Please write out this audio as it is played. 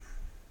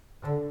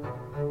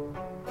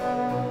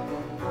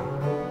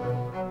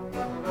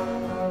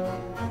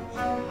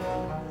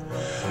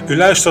U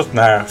luistert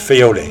naar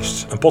VO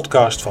Leest, een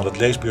podcast van het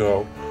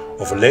Leesbureau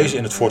over lezen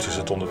in het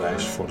voortgezet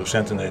onderwijs voor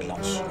docenten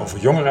Nederlands, over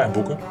jongeren en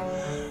boeken.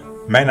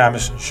 Mijn naam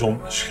is John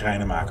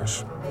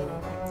Schrijnemakers.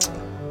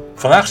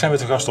 Vandaag zijn we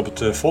te gast op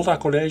het Volta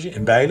College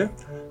in Bijlen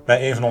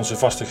bij een van onze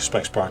vaste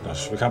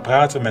gesprekspartners. We gaan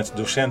praten met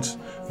docent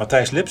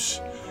Matthijs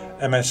Lips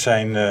en met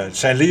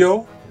zijn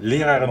Leo,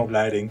 leraar in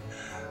opleiding,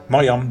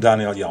 Marjam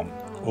Daniel Jan.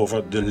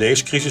 Over de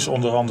leescrisis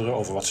onder andere,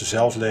 over wat ze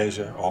zelf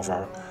lezen,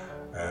 over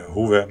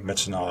hoe we met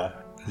z'n allen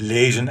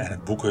lezen en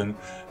het boeken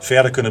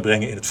verder kunnen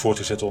brengen in het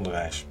voortgezet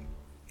onderwijs.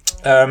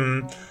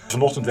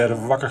 Vanochtend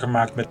werden we wakker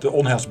gemaakt met de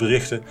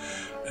onheilsberichten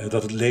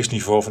dat het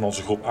leesniveau van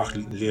onze groep 8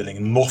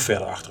 leerlingen nog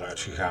verder achteruit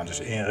is gegaan. Dus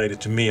één reden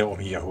te meer om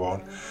hier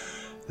gewoon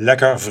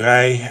lekker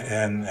vrij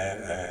en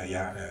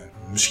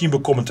misschien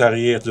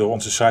becommentarieerd door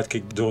onze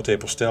sidekick Dorothee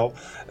Postel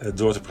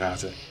door te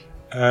praten.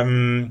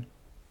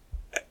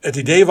 Het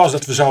idee was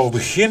dat we zouden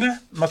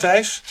beginnen,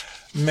 Matthijs,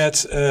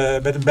 met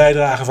een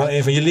bijdrage van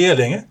een van je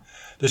leerlingen.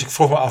 Dus ik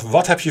vroeg me af,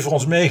 wat heb je voor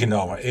ons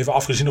meegenomen? Even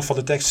afgezien nog van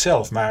de tekst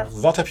zelf, maar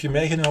wat heb je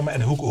meegenomen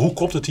en hoe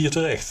komt het hier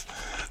terecht?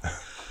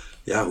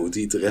 Ja, hoe het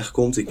hier terecht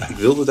komt. Ik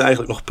wilde het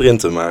eigenlijk nog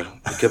printen, maar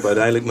ik heb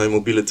uiteindelijk mijn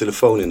mobiele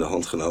telefoon in de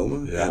hand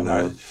genomen. Ja,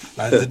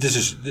 maar dit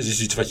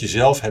is iets wat je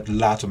zelf hebt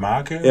laten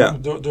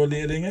maken door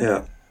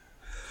leerlingen?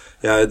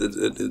 Ja,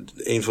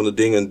 een van de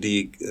dingen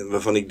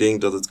waarvan ik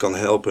denk dat het kan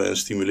helpen en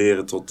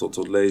stimuleren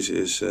tot lezen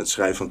is het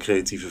schrijven van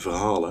creatieve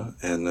verhalen.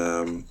 En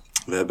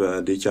we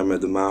hebben dit jaar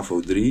met de MAVO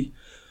 3...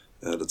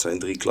 dat zijn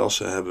 3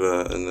 klassen, hebben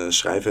we een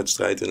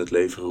schrijfwedstrijd in het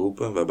leven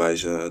geroepen. Waarbij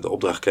ze de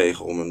opdracht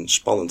kregen om een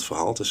spannend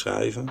verhaal te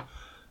schrijven.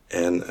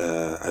 En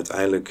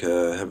uiteindelijk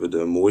hebben we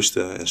de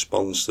mooiste en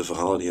spannendste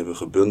verhalen die hebben we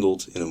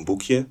gebundeld in een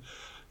boekje.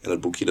 En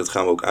dat boekje dat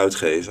gaan we ook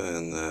uitgeven.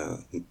 En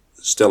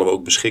stellen we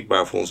ook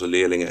beschikbaar voor onze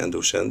leerlingen en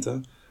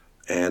docenten.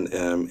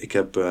 En ik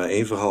heb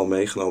 1 verhaal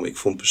meegenomen. Ik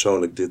vond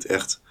persoonlijk dit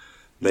echt het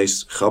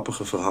meest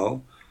grappige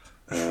verhaal.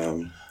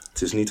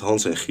 Het is niet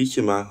Hans en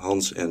Gietje, maar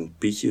Hans en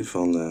Pietje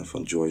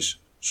van Joyce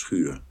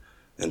Schuur.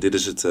 En dit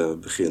is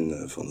het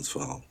begin van het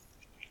verhaal.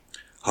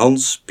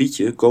 Hans,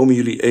 Pietje, komen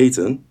jullie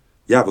eten?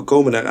 Ja, we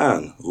komen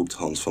eraan, roept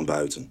Hans van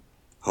buiten.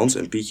 Hans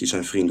en Pietje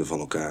zijn vrienden van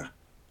elkaar.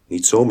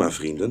 Niet zomaar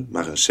vrienden,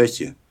 maar een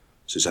setje.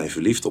 Ze zijn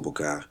verliefd op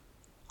elkaar.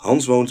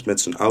 Hans woont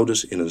met zijn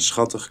ouders in een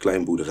schattig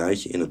klein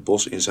boerderijtje in het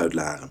bos in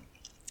Zuid-Laren.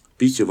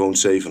 Pietje woont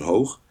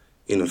Zevenhoog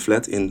in een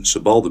flat in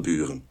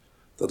Sebaldeburen.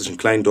 Dat is een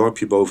klein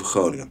dorpje boven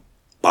Groningen.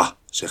 Bah,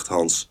 zegt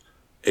Hans.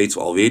 Eten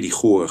we alweer die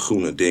gore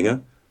groene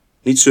dingen?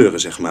 Niet zeuren,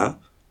 zeg maar.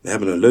 We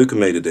hebben een leuke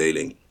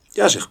mededeling.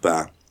 Ja, zegt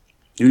pa.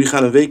 Jullie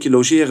gaan een weekje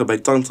logeren bij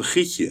tante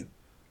Gietje.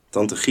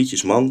 Tante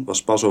Gietjes man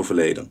was pas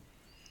overleden.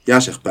 Ja,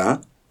 zegt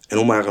pa. En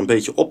om haar een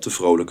beetje op te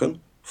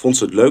vrolijken, vond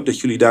ze het leuk dat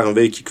jullie daar een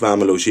weekje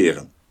kwamen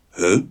logeren.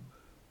 Huh?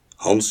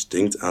 Hans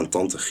denkt aan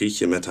tante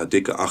Gietje met haar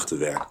dikke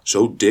achterwerk.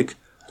 Zo dik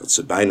dat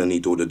ze bijna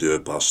niet door de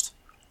deur past.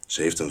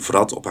 Ze heeft een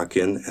vrat op haar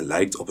kin en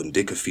lijkt op een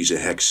dikke vieze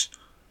heks.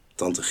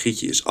 Tante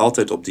Gietje is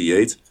altijd op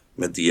dieet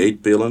met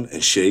dieetpillen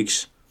en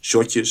shakes,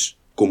 shotjes,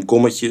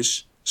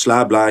 komkommetjes,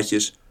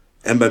 slaablaadjes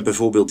en bij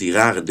bijvoorbeeld die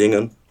rare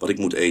dingen wat ik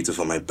moet eten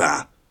van mijn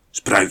pa.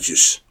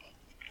 Spruitjes.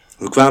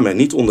 We kwamen er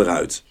niet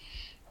onderuit.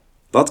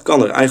 Wat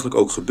kan er eigenlijk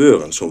ook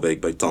gebeuren zo'n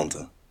week bij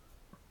tante?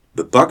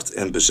 Bepakt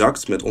en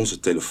bezakt met onze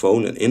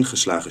telefoon en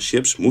ingeslagen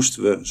chips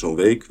moesten we zo'n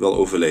week wel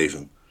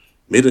overleven.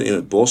 Midden in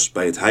het bos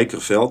bij het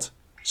Heikerveld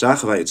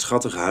zagen wij het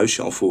schattige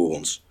huisje al voor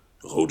ons.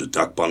 Rode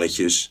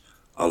dakpannetjes,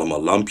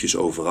 allemaal lampjes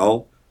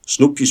overal,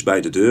 snoepjes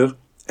bij de deur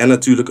en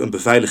natuurlijk een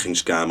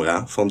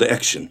beveiligingscamera van de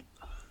Action.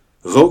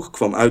 Rook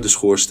kwam uit de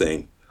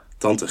schoorsteen.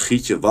 Tante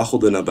Gietje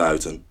waggelde naar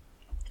buiten.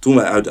 Toen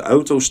wij uit de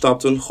auto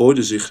stapten,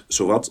 gooide zich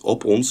zowat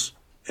op ons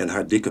en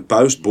haar dikke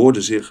puist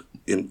boorde zich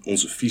in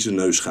onze vieze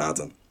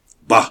neusgaten.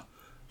 Bah,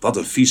 wat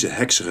een vieze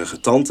hekserige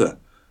tante.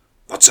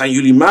 Wat zijn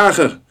jullie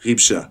mager, riep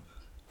ze.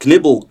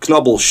 Knibbel,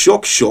 knabbel,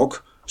 sjok,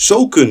 sjok.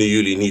 Zo kunnen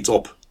jullie niet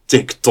op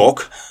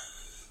TikTok.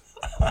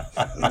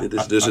 Dit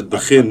is dus het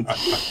begin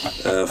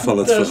van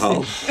het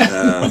verhaal.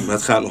 Maar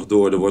het gaat nog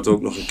door. Er wordt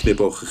ook nog een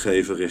knipoog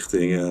gegeven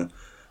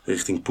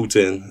richting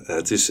Poetin.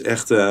 Het is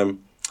echt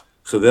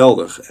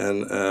geweldig.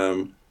 En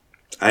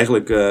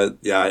eigenlijk,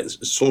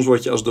 soms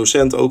word je als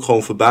docent ook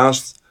gewoon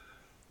verbaasd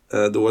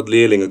door wat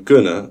leerlingen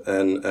kunnen.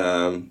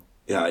 En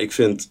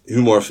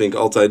humor vind ik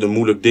altijd een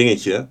moeilijk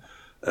dingetje.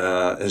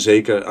 En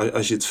zeker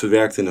als je het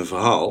verwerkt in een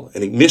verhaal.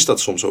 En ik mis dat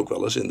soms ook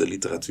wel eens in de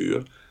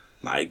literatuur.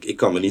 Maar ik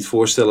kan me niet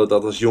voorstellen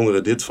dat als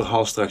jongeren dit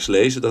verhaal straks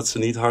lezen, dat ze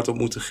niet hardop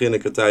moeten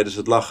grinniken tijdens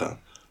het lachen.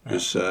 Ja.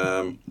 Dus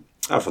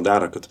vandaar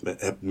dat ik het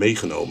heb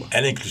meegenomen.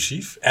 En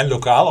inclusief. En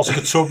lokaal, als ik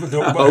het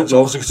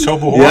zo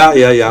behoor.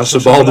 Ja,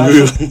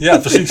 Sebaldeburen. Ja,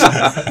 precies.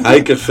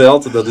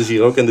 Heikerveld, dat is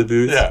hier ook in de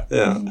buurt.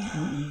 Ja.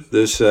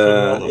 Dus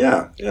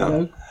ja.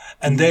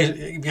 En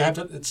deze, ik begrijp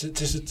dat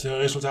het is het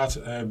resultaat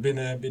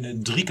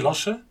binnen 3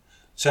 klassen.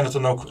 Zijn het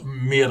dan ook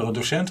meerdere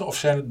docenten of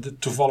zijn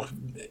het toevallig,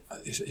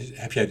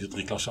 heb jij die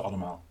 3 klassen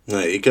allemaal?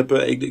 Nee,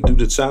 ik doe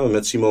dit samen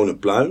met Simone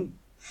Pluim.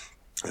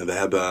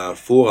 En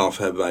vooraf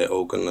hebben wij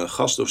ook een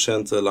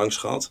gastdocent langs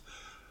gehad.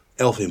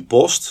 Elvin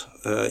Post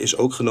is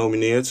ook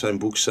genomineerd. Zijn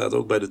boek staat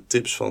ook bij de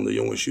tips van de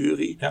jonge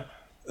jury.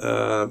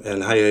 Ja.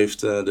 En hij heeft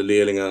de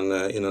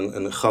leerlingen in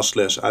een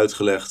gastles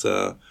uitgelegd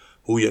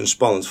hoe je een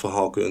spannend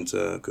verhaal kunt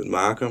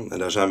maken. En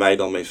daar zijn wij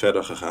dan mee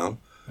verder gegaan.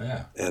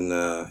 Ja. En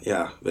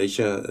weet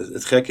je,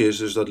 het gekke is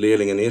dus dat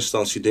leerlingen in eerste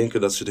instantie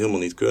denken dat ze het helemaal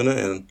niet kunnen.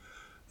 En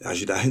als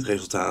je de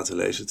eindresultaten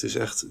leest,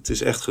 het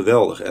is echt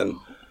geweldig. En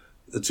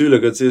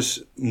natuurlijk, het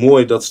is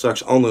mooi dat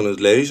straks anderen het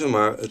lezen,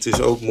 maar het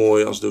is ook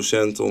mooi als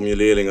docent om je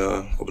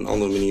leerlingen op een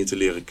andere manier te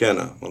leren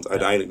kennen. Want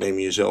uiteindelijk neem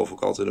je jezelf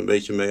ook altijd een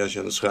beetje mee als je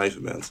aan het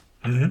schrijven bent.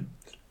 Mm-hmm.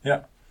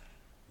 Ja.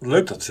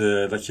 Leuk dat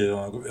je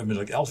dan ook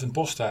onmiddellijk Elvin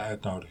Post daar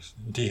uitnodigt.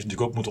 Want die heeft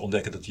natuurlijk ook moeten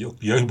ontdekken dat hij ook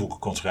jeugdboeken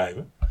kon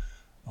schrijven.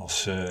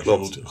 Als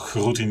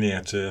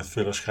geroutineerd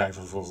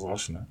fillerschrijver voor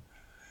volwassenen.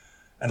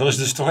 En er is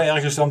dus toch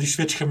ergens dan die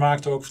switch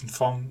gemaakt ook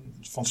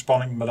van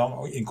spanning, maar dan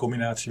ook in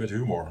combinatie met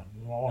humor. Dat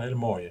is wel een hele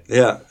mooie.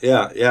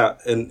 Ja.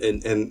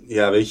 En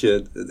weet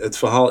je, het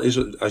verhaal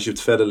is, als je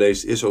het verder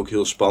leest, is ook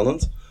heel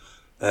spannend.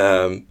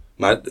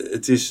 Maar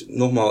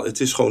het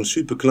is gewoon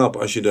super knap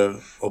als je er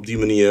op die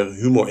manier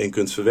humor in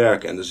kunt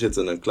verwerken. En er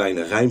zitten een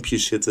kleine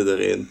rijmpjes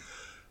erin.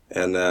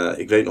 En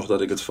ik weet nog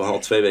dat ik het verhaal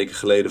 2 weken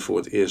geleden voor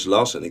het eerst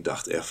las. En ik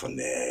dacht echt van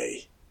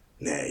nee.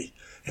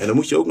 En dan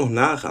moet je ook nog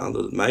nagaan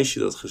dat het meisje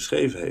dat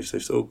geschreven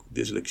heeft ook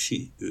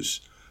dyslexie.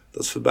 Dus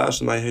dat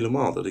verbaasde mij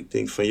helemaal. Dat ik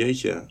denk van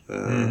jeetje,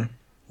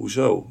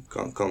 hoezo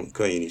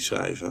kan je niet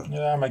schrijven?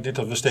 Ja, maar ik denk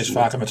dat we steeds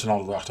vaker met z'n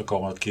allen erachter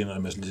komen dat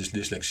kinderen met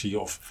dyslexie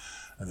of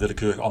een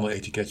willekeurig ander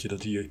etiketje,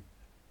 dat die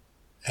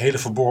hele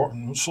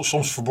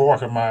soms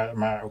verborgen,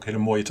 maar ook hele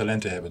mooie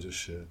talenten hebben.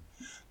 Dus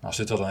als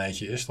dit er dan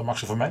eentje is, dan mag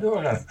ze van mij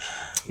doorgaan.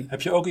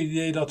 Heb je ook het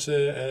idee dat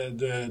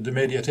de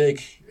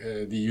mediatheek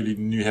die jullie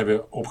nu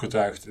hebben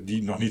opgetuigd,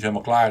 die nog niet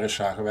helemaal klaar is,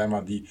 zagen wij,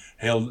 maar die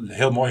heel,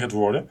 heel mooi gaat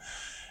worden.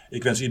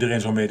 Ik wens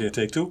iedereen zo'n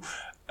mediatheek toe.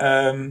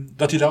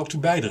 Dat die daar ook toe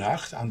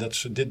bijdraagt aan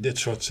dit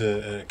soort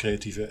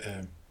creatieve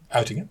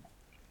uitingen?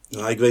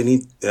 Nou, ik weet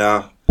niet.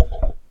 Ja,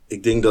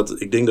 ik denk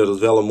dat het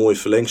wel een mooi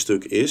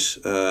verlengstuk is.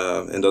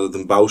 En dat het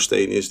een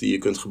bouwsteen is die je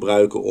kunt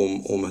gebruiken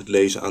om het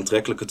lezen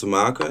aantrekkelijker te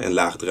maken. En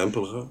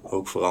laagdrempeliger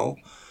ook vooral.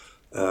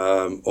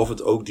 Of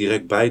het ook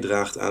direct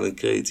bijdraagt aan een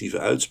creatieve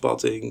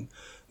uitspatting,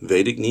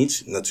 weet ik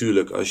niet.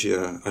 Natuurlijk, als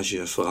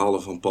je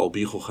verhalen van Paul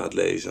Biegel gaat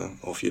lezen,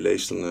 of je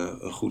leest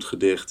een goed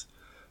gedicht,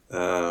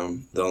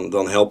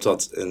 dan helpt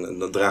dat en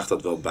dan draagt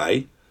dat wel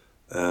bij.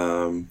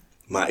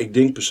 Maar ik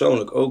denk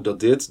persoonlijk ook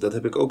dat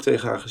heb ik ook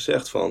tegen haar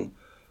gezegd van,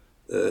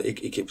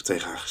 ik heb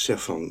tegen haar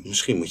gezegd van,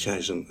 misschien moet jij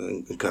eens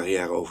een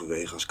carrière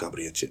overwegen als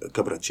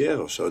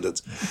cabaretier of zo.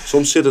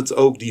 Soms zit het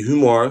ook, die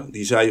humor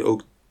die zij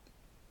ook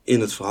in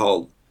het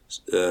verhaal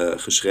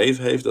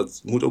geschreven heeft,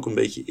 dat moet ook een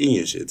beetje in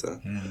je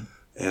zitten.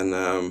 En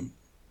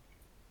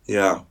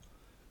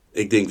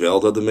ik denk wel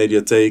dat de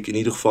mediatheek in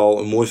ieder geval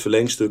een mooi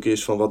verlengstuk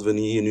is van wat we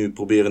hier nu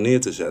proberen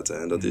neer te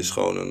zetten. En dat is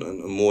gewoon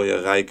een mooie,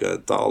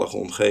 rijke, talige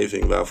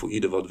omgeving waar voor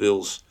ieder wat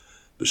wils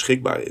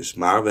beschikbaar is.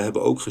 Maar we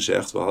hebben ook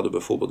gezegd, we hadden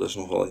bijvoorbeeld, dat is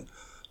nog wel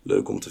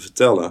leuk om te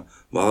vertellen,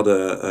 we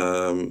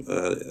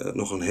hadden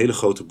nog een hele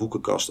grote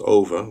boekenkast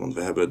over. Want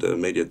we hebben de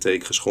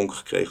mediatheek geschonken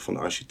gekregen van de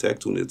architect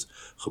toen dit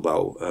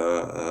gebouw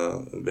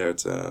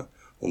werd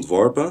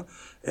ontworpen.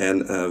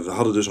 En we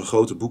hadden dus een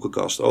grote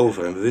boekenkast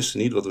over en we wisten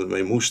niet wat we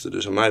ermee moesten.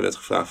 Dus aan mij werd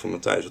gevraagd van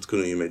Matthijs, wat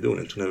kunnen we hiermee doen?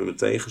 En toen hebben we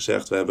meteen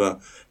gezegd,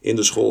 in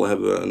de school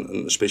hebben we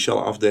een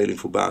speciale afdeling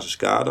voor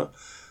basiskader.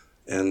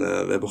 En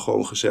we hebben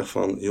gewoon gezegd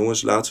van,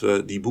 jongens, laten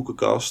we die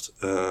boekenkast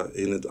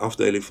in het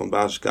afdeling van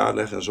basiskader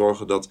leggen en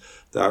zorgen dat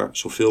daar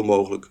zoveel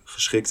mogelijk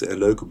geschikte en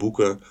leuke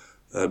boeken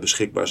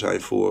beschikbaar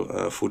zijn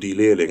voor die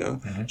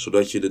leerlingen.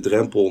 Zodat je de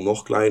drempel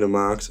nog kleiner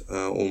maakt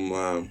om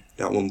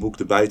een boek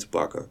erbij te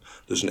pakken.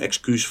 Dus een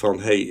excuus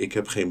van, ik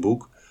heb geen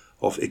boek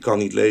of ik kan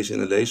niet lezen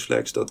in een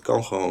leesflex, dat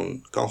kan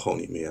gewoon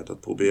niet meer. Dat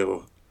proberen we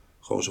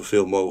gewoon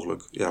zoveel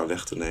mogelijk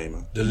weg te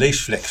nemen. De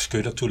leesflex, kun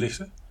je dat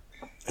toelichten?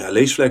 Ja,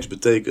 leesflex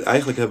betekent,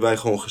 eigenlijk hebben wij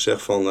gewoon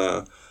gezegd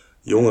van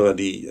jongeren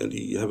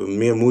die hebben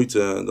meer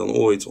moeite dan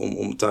ooit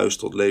om thuis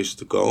tot lezen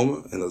te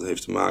komen. En dat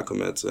heeft te maken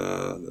met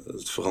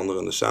het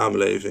veranderende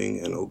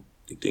samenleving en ook,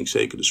 ik denk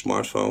zeker de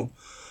smartphone.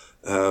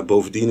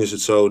 Bovendien is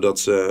het zo dat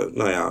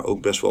ze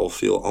ook best wel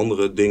veel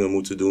andere dingen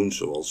moeten doen,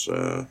 zoals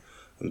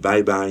een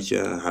bijbaantje,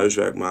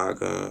 huiswerk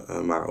maken,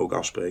 maar ook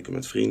afspreken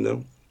met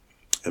vrienden.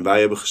 En wij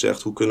hebben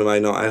gezegd, hoe kunnen wij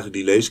nou eigenlijk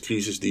die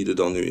leescrisis die er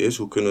dan nu is,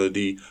 hoe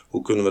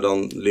kunnen we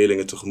dan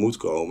leerlingen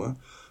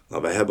tegemoetkomen?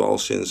 Nou, wij hebben al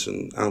sinds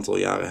een aantal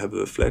jaren hebben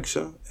we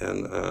flexen.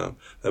 En we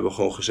hebben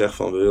gewoon gezegd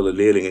van, we willen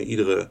leerlingen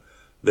iedere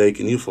week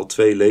in ieder geval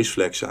 2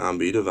 leesflexen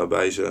aanbieden,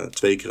 waarbij ze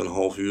 2 keer een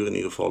half uur in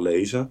ieder geval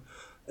lezen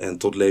en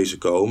tot lezen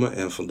komen.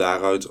 En van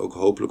daaruit ook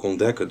hopelijk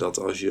ontdekken dat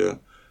als je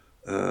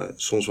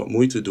soms wat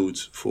moeite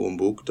doet voor een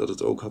boek, dat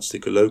het ook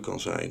hartstikke leuk kan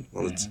zijn.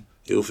 Want het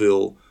heel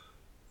veel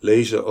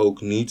lezen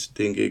ook niet,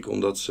 denk ik,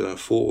 omdat ze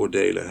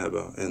vooroordelen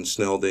hebben. En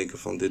snel denken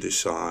van dit is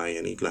saai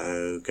en niet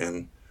leuk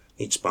en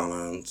niet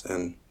spannend.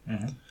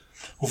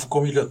 Hoe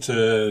voorkom je dat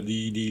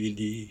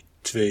die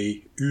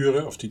 2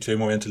 uren of die 2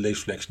 momenten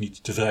leesflex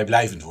niet te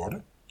vrijblijvend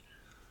worden?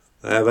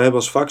 Wij hebben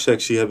als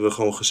vaksectie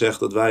gewoon gezegd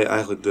dat wij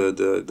eigenlijk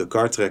de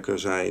kartrekker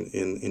zijn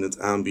in het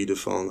aanbieden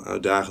van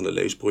uitdagende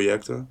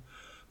leesprojecten.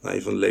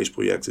 Een van de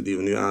leesprojecten die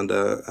we nu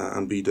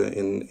aanbieden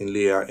in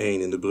leerjaar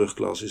 1 in de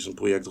brugklas is een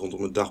project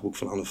rondom het dagboek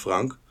van Anne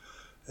Frank.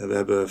 En we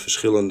hebben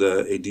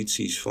verschillende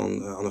edities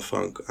van Anne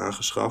Frank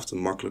aangeschaft.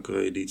 Een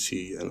makkelijkere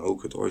editie en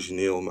ook het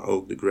origineel, maar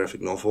ook de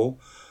graphic novel.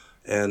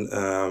 En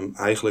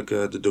eigenlijk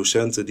de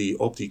docenten die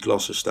op die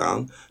klassen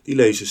staan, die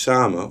lezen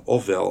samen.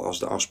 Ofwel als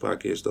de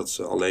afspraak is dat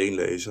ze alleen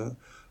lezen,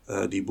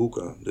 die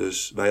boeken.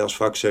 Dus wij als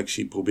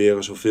vaksectie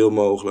proberen zoveel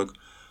mogelijk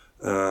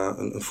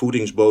een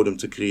voedingsbodem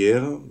te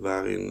creëren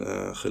waarin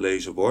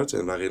gelezen wordt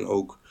en waarin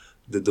ook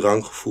de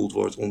drang gevoeld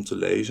wordt om te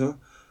lezen.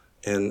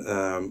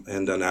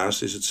 En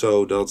daarnaast is het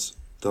zo dat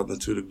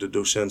natuurlijk de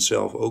docent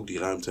zelf ook die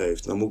ruimte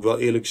heeft. Dan moet ik wel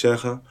eerlijk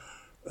zeggen,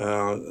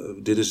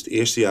 dit is het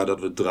eerste jaar dat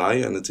we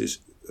draaien en het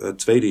is het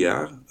tweede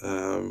jaar.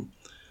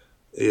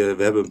 We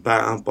hebben een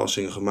paar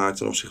aanpassingen gemaakt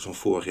ten opzichte van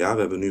vorig jaar.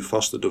 We hebben nu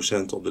vaste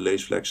docenten op de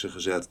leesflexen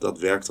gezet. Dat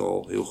werkt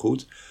al heel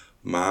goed.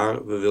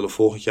 Maar we willen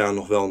volgend jaar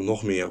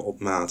nog meer op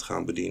maat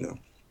gaan bedienen.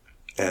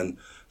 En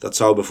dat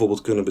zou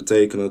bijvoorbeeld kunnen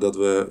betekenen dat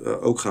we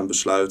ook gaan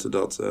besluiten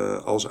dat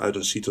als uit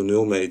een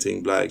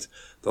CITO-0-meting blijkt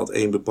dat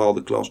een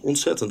bepaalde klas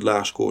ontzettend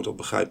laag scoort op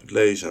begrijpend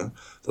lezen,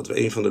 dat we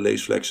een van de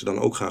leesflexen dan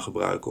ook gaan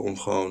gebruiken om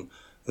gewoon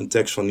een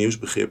tekst van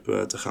nieuwsbegrip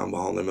te gaan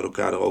behandelen en met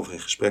elkaar erover in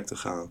gesprek te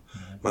gaan.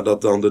 Maar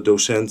dat dan de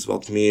docent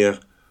wat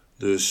meer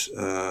dus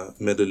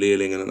met de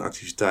leerlingen een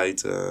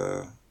activiteit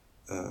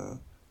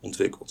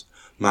ontwikkelt.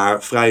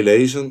 Maar vrij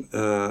lezen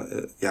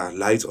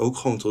leidt ook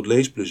gewoon tot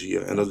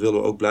leesplezier. En dat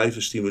willen we ook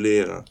blijven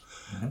stimuleren.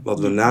 Wat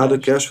we na de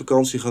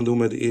kerstvakantie gaan doen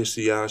met de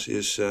eerstejaars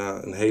is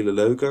een hele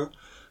leuke.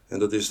 En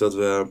dat is dat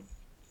we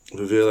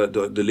willen,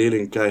 de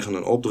leerlingen krijgen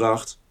een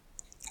opdracht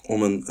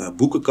om een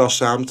boekenkast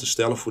samen te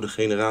stellen voor de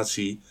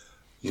generatie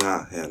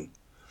na hen.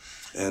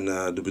 En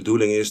de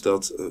bedoeling is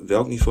dat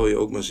welk niveau je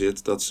ook maar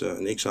zit, dat ze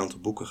een x-aantal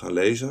boeken gaan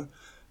lezen.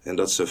 En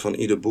dat ze van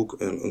ieder boek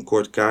een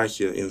kort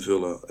kaartje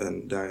invullen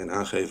en daarin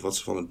aangeven wat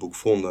ze van het boek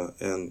vonden.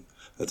 En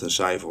het een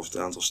cijfer of het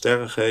aantal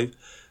sterren geven.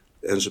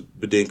 En ze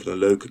bedenken een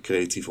leuke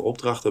creatieve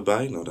opdracht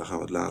daarbij. Nou, daar gaan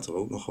we het later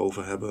ook nog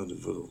over hebben.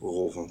 De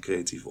rol van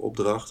creatieve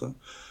opdrachten.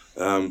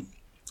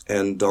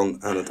 En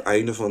dan aan het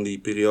einde van die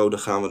periode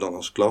gaan we dan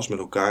als klas met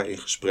elkaar in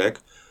gesprek.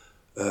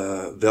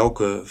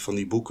 Welke van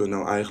die boeken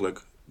nou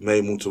eigenlijk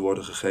mee moeten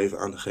worden gegeven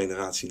aan de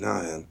generatie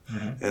na hen.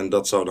 Mm-hmm. En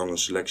dat zou dan een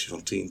selectie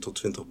van 10 tot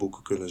 20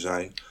 boeken kunnen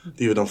zijn,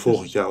 die we dan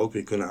volgend jaar ook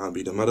weer kunnen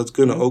aanbieden. Maar dat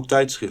kunnen ook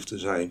tijdschriften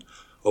zijn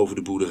over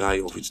de boerderij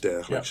of iets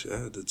dergelijks.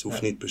 Ja. Dat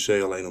hoeft niet per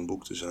se alleen een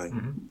boek te zijn.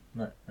 Mm-hmm.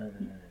 Nee.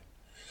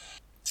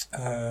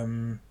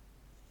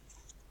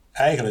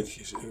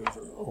 Eigenlijk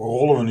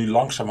rollen we nu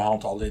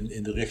langzamerhand al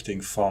in de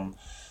richting van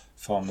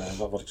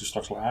wat ik dus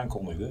straks al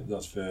aankondigde,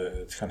 dat we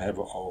het gaan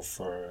hebben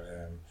over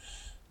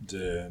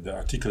de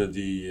artikelen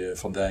die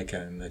Van Dijk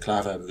en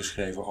Klaver hebben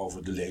geschreven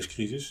over de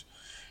leescrisis.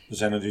 Er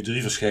zijn er nu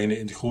 3 verschenen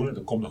in De Groene.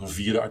 Er komt nog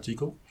een 4e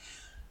artikel.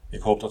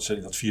 Ik hoop dat ze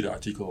in dat 4e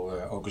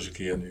artikel ook eens een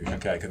keer nu gaan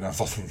kijken naar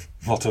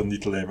wat er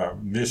niet alleen maar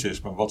mis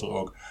is, maar wat er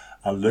ook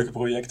aan leuke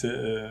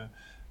projecten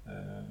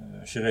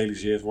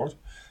gerealiseerd wordt.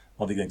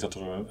 Want ik denk dat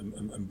er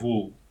een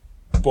boel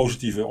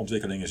positieve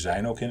ontwikkelingen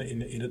zijn ook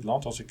in het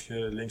land, als ik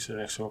links en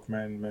rechts ook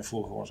mijn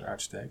voorgangers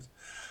uitsteekt.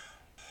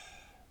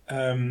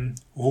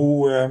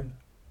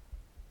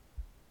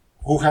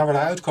 Hoe gaan we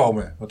eruit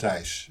komen,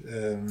 Matthijs?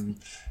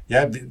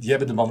 Jij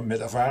bent de man met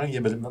ervaring,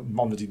 jij bent de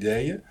man met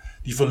ideeën.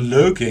 Die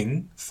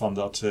verleuking van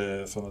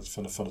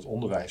het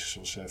onderwijs,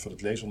 van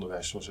het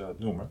leesonderwijs, zoals we dat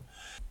noemen,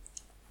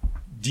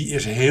 die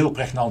is heel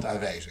pregnant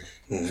aanwezig.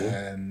 Mm-hmm.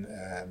 En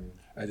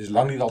het is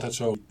lang niet altijd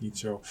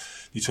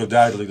niet zo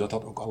duidelijk dat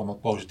dat ook allemaal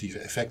positieve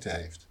effecten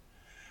heeft.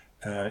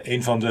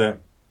 Een van de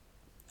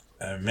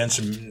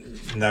mensen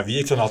naar wie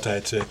ik dan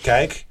altijd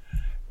kijk,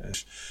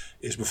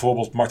 is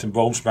bijvoorbeeld Martin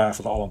Boomsma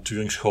van de Alan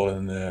Turing School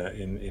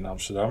in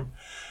Amsterdam.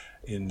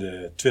 In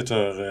de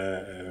Twitter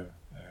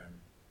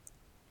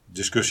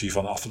discussie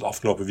van het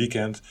afgelopen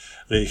weekend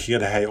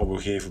reageerde hij op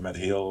een gegeven moment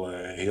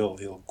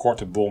heel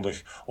kort en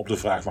bondig op de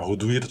vraag, maar hoe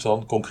doe je dat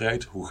dan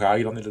concreet? Hoe ga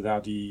je dan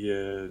inderdaad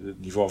het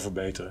niveau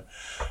verbeteren?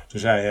 Toen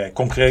zei hij,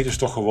 concreet is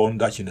toch gewoon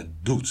dat je het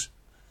doet.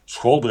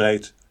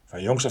 Schoolbreed,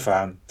 van jongs af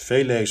aan,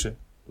 veel lezen,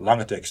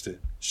 lange teksten,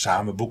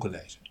 samen boeken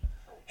lezen.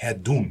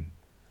 Het doen.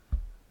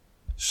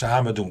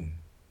 Samen doen.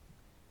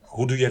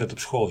 Hoe doe jij dat op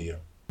school hier?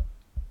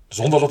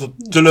 Zonder dat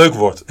het te leuk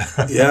wordt.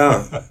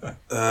 Ja.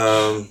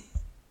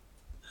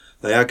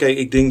 Nou ja, kijk,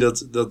 ik denk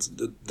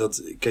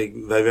dat kijk,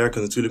 wij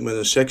werken natuurlijk met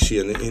een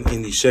sectie. En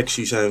in die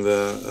sectie zijn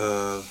we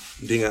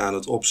dingen aan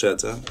het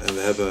opzetten. En we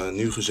hebben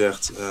nu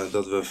gezegd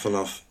dat we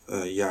vanaf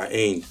jaar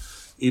 1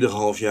 ieder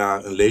half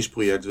jaar een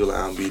leesproject willen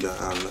aanbieden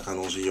aan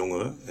onze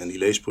jongeren. En die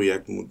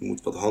leesproject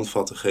moet wat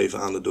handvatten geven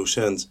aan de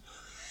docent.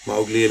 Maar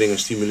ook leerlingen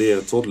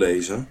stimuleren tot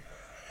lezen.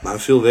 Maar een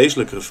veel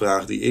wezenlijkere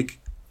vraag die ik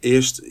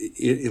eerst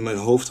in mijn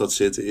hoofd had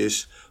zitten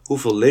is,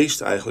 hoeveel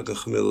leest eigenlijk een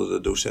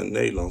gemiddelde docent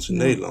Nederlands in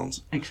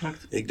Nederland?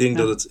 Exact. Ik denk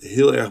dat het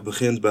heel erg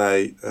begint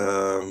bij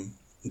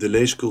de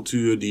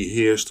leescultuur die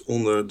heerst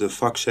onder de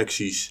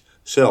vaksecties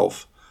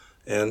zelf.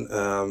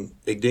 En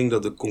ik denk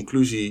dat de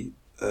conclusie,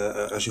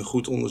 als je een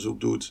goed onderzoek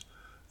doet,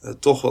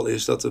 toch wel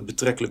is dat er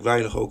betrekkelijk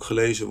weinig ook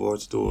gelezen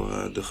wordt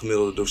door de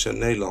gemiddelde docent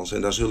Nederlands.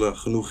 En daar zullen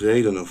genoeg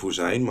redenen voor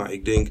zijn. Maar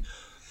ik denk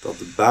dat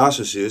de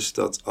basis is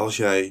dat als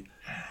jij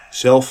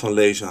zelf van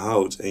lezen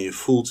houdt en je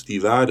voelt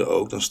die waarde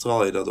ook, dan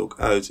straal je dat ook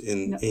uit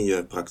in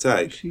je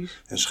praktijk.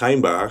 Precies. En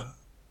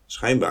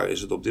schijnbaar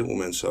is het op dit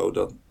moment zo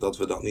dat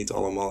we dat niet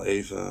allemaal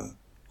even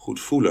goed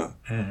voelen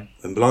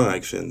en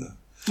belangrijk vinden.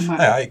 Maar,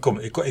 nou ja,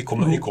 ik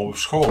kom op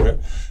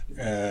scholen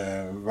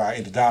waar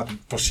inderdaad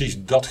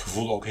precies dat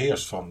gevoel ook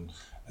heerst van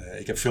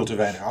ik heb veel te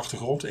weinig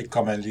achtergrond, ik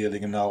kan mijn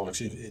leerlingen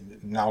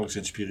nauwelijks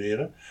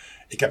inspireren.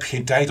 Ik heb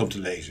geen tijd om te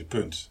lezen,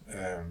 punt.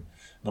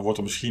 Dan wordt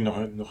er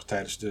misschien nog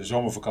tijdens de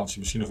zomervakantie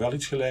misschien nog wel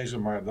iets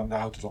gelezen, maar dan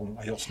houdt het dan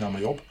heel snel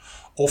mee op.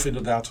 Of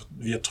inderdaad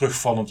weer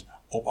terugvallend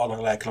op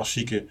allerlei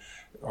klassieken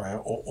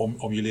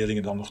om je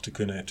leerlingen dan nog te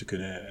kunnen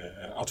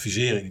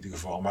adviseren in ieder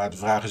geval. Maar de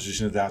vraag is dus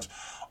inderdaad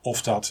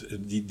of dat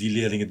die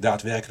leerlingen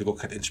daadwerkelijk ook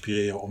gaat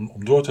inspireren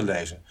om door te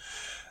lezen.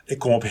 Ik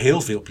kom op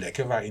heel veel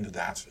plekken waar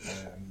inderdaad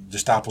de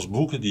stapels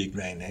boeken die ik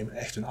meeneem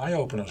echt een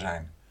eye-opener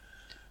zijn.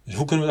 Dus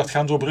hoe kunnen we dat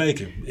gaan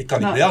doorbreken? Ik kan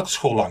niet bij elke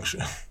school langs.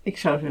 Ik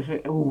zou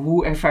zeggen,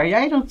 hoe ervaar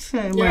jij dat,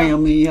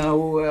 Marjam, in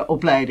jouw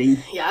opleiding?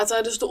 Ja,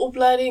 tijdens de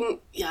opleiding,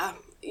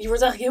 je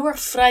wordt eigenlijk heel erg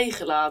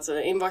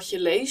vrijgelaten in wat je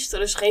leest.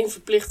 Er is geen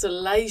verplichte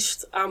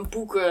lijst aan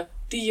boeken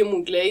die je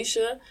moet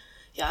lezen.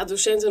 Ja,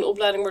 docenten in de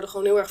opleiding worden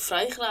gewoon heel erg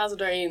vrijgelaten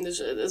daarin. Dus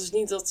het is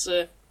niet dat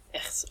ze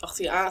echt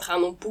achter je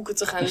aangaan om boeken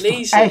te gaan lezen. Dat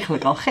is toch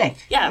eigenlijk al gek,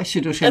 als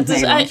je docent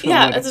Nederlands wil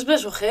worden. Het is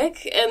best wel gek.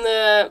 En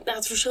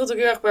het verschilt ook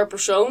heel erg per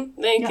persoon,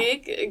 denk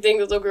ik. Ik denk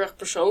dat het ook heel erg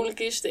persoonlijk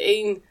is. De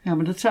een... Ja,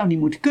 maar dat zou niet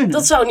moeten kunnen.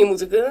 Dat zou niet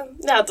moeten kunnen.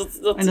 Ja, en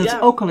dat is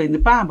ook al in de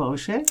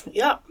pabo's, hè?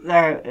 Ja.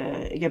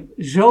 Ik heb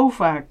zo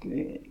vaak,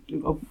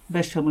 ook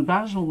best veel met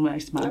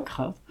basisonderwijs te maken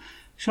gehad.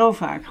 Zo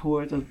vaak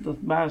gehoord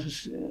dat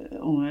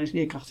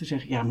basisonderwijsleerkrachten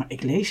zeggen, ja, maar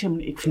ik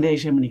vind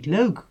deze helemaal niet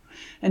leuk.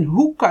 En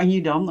hoe kan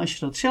je dan, als je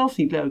dat zelf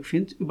niet leuk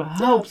vindt,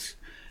 überhaupt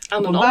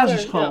op een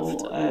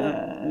basisschool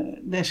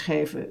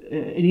lesgeven,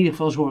 in ieder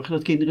geval zorgen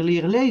dat kinderen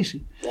leren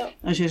lezen. Ja.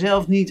 Als je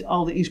zelf niet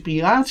al de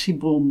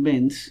inspiratiebron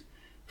bent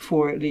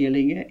voor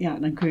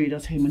leerlingen, dan kun je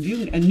dat helemaal niet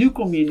doen. En nu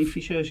kom je in die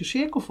vicieuze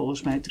cirkel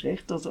volgens mij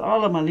terecht, dat er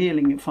allemaal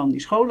leerlingen van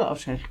die scholen af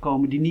zijn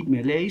gekomen die niet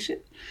meer lezen.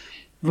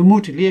 We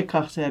moeten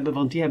leerkrachten hebben,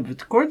 want die hebben we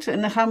tekort.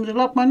 En dan gaan we de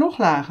lat maar nog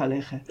lager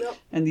leggen. Ja.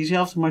 En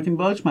diezelfde Martin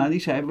Bootsma, die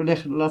zei, we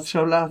leggen de lat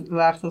zo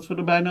laag dat we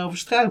er bijna over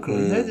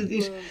struikelen. Ja. Dat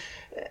is,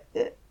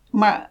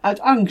 maar uit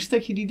angst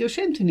dat je die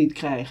docenten niet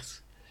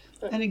krijgt.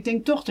 Ja. En ik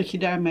denk toch dat je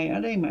daarmee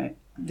alleen maar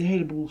de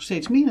hele boel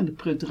steeds meer in de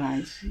prut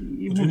draait.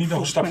 Moeten we niet nog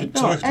een stapje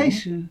terug doen?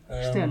 Eisen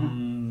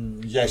stellen.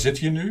 Jij zit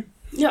hier nu.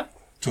 Ja.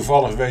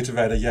 Toevallig weten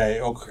wij dat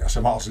jij ook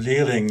als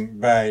leerling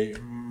bij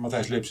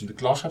Matthijs Leeps in de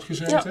klas hebt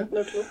gezeten. Ja,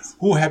 dat klopt.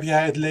 Hoe heb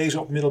jij het lezen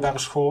op middelbare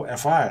school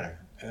ervaren?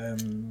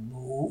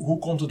 Hoe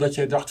komt het dat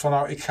jij dacht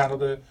van ik ga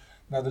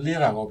naar de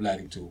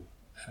lerarenopleiding toe?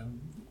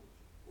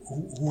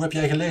 Hoe heb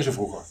jij gelezen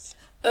vroeger?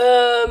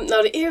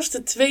 De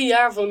eerste 2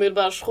 jaar van de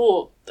middelbare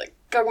school, daar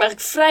kan ik me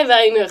eigenlijk vrij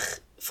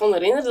weinig van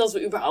herinneren dat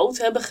we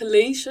überhaupt hebben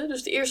gelezen.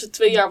 Dus de eerste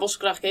 2 jaar was ik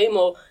er eigenlijk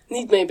helemaal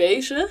niet mee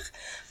bezig.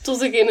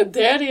 Tot ik in het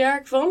 3e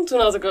jaar kwam. Toen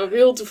had ik ook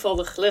heel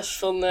toevallig les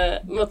van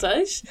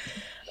Matthijs.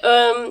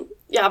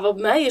 Wat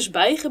mij is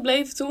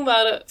bijgebleven toen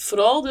waren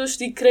vooral dus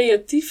die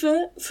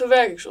creatieve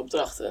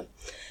verwerkingsopdrachten.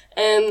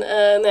 En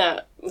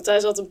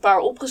Matthijs had een paar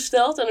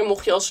opgesteld en daar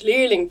mocht je als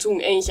leerling toen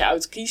eentje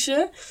uit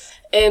kiezen.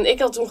 En ik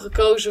had toen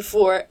gekozen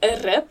voor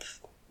een rap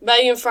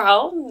bij een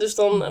verhaal. Dus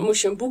dan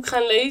moest je een boek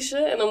gaan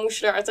lezen en dan moest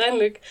je daar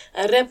uiteindelijk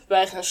een rap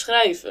bij gaan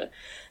schrijven.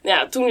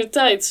 Toen de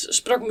tijd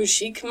sprak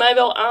muziek mij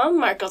wel aan,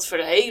 maar ik had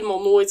verder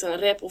helemaal nooit een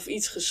rap of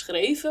iets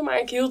geschreven. Maar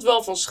ik hield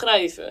wel van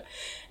schrijven.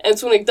 En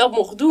toen ik dat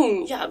mocht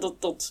doen,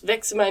 dat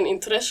wekte mijn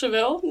interesse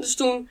wel. Dus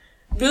toen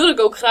wilde ik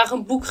ook graag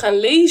een boek gaan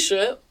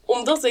lezen,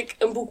 omdat ik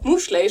een boek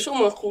moest lezen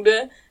om een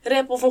goede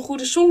rap of een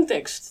goede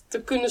songtekst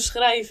te kunnen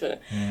schrijven.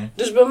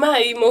 Dus bij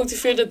mij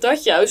motiveerde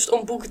dat juist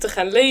om boeken te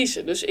gaan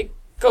lezen. Dus ik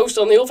koos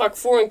dan heel vaak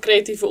voor een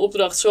creatieve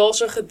opdracht,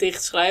 zoals een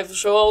gedicht schrijven,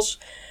 zoals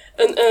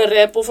een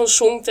rap of een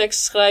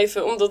songtekst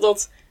schrijven, omdat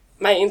dat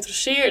mij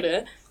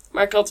interesseerde.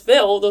 Maar ik had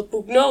wel dat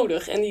boek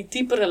nodig. En die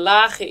diepere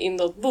lagen in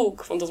dat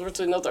boek, want dat wordt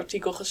in dat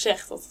artikel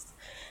gezegd,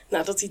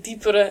 dat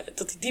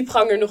die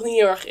diepgang er nog niet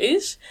heel erg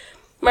is.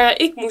 Maar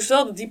ik moest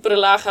wel de diepere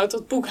lagen uit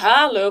dat boek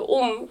halen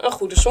om een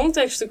goede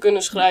songtekst te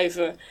kunnen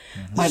schrijven.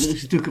 Maar er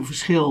is natuurlijk een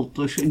verschil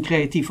tussen een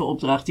creatieve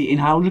opdracht die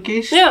inhoudelijk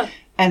is,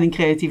 en een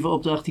creatieve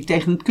opdracht die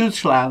tegen het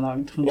knutselen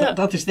aanhangt. Want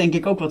dat is denk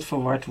ik ook wat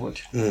verward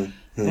wordt.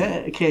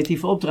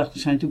 Creatieve opdrachten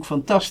zijn natuurlijk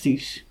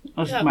fantastisch,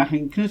 als het maar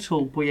geen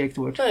knutselproject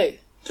wordt.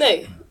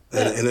 Nee.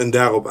 En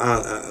daarop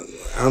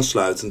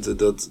aansluitend,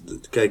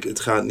 kijk, het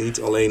gaat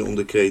niet alleen om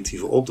de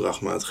creatieve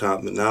opdracht, maar het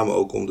gaat met name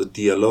ook om de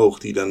dialoog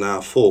die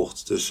daarna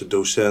volgt tussen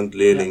docent,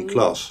 leerling,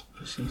 klas.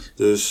 Precies.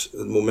 Dus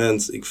het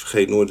moment, ik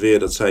vergeet nooit weer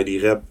dat zij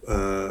die rap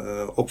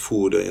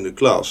opvoerde in de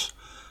klas,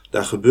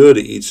 daar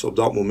gebeurde iets op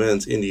dat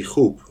moment in die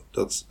groep.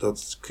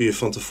 Dat kun je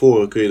van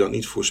tevoren dat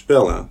niet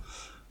voorspellen.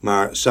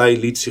 Maar zij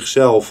liet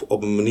zichzelf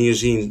op een manier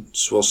zien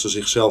zoals ze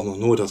zichzelf nog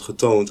nooit had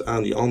getoond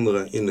aan die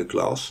anderen in de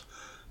klas.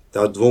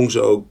 Daar dwong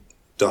ze ook,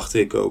 dacht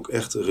ik ook,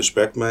 echt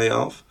respect mee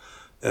af.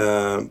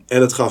 En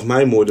het gaf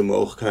mij mooi de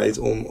mogelijkheid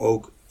om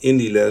ook in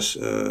die les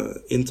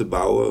in te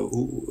bouwen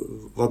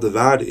wat de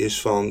waarde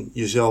is van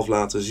jezelf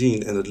laten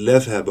zien en het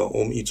lef hebben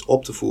om iets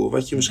op te voeren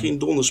wat je misschien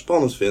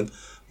donderspannend vindt,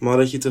 maar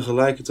dat je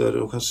tegelijkertijd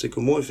ook hartstikke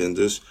mooi vindt.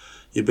 Dus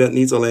je bent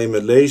niet alleen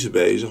met lezen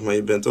bezig, maar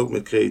je bent ook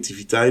met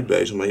creativiteit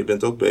bezig, maar je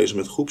bent ook bezig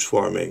met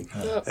groepsvorming.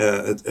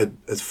 Ja.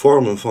 Het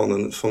vormen van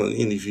een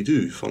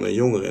individu, van een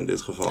jongere in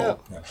dit geval. Ja.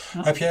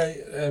 Heb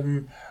jij,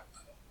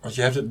 want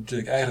je hebt het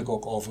natuurlijk eigenlijk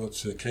ook over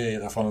het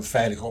creëren van een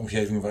veilige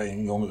omgeving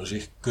waarin jongeren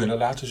zich kunnen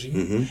laten zien.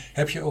 Mm-hmm.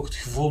 Heb je ook het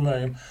gevoel,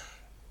 Mirjam,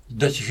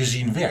 dat je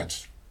gezien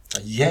werd?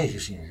 Dat jij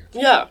gezien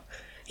werd?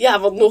 Ja,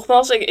 want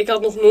nogmaals, ik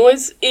had nog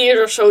nooit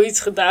eerder zoiets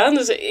gedaan.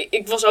 Dus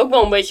ik was ook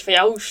wel een beetje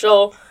van, hoe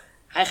zal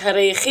hij gaan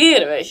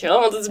reageren, weet je wel?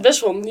 Want het is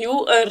best wel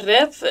nieuw, een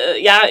rap.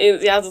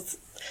 Dat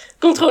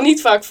komt gewoon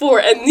niet vaak voor.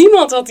 En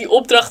niemand had die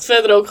opdracht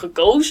verder ook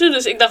gekozen.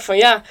 Dus ik dacht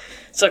van,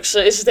 straks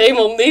is het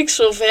helemaal niks.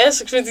 Of straks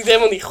vindt hij het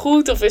helemaal niet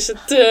goed. Of is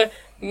het te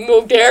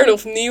modern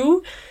of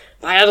nieuw.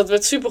 Maar dat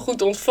werd super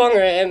goed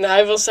ontvangen. En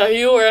hij was daar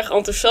heel erg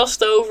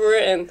enthousiast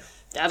over. En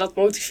dat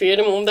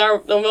motiveerde me om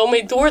daar dan wel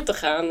mee door te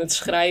gaan. Het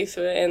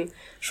schrijven en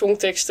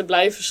songteksten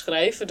blijven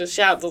schrijven. Dus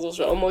dat was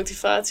wel een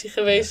motivatie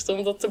geweest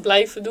om dat te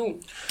blijven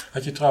doen.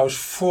 Had je trouwens,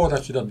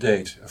 voordat je dat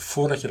deed,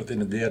 voordat je dat in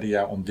het derde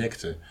jaar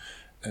ontdekte,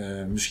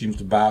 misschien op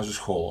de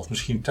basisschool of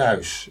misschien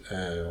thuis,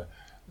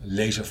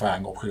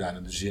 leeservaring opgedaan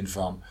in de zin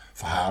van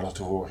verhalen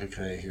te horen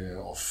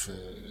gekregen of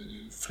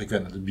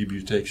frequent naar de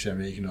bibliotheek zijn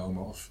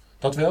meegenomen of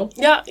dat wel?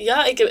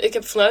 Ja, ik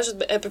heb van huis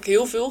heb ik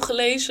heel veel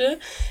gelezen.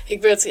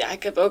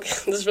 Ik heb ook,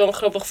 dat is wel een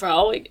grappig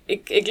verhaal.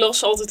 Ik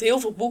las altijd heel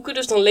veel boeken,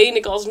 dus dan leen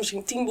ik altijd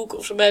misschien 10 boeken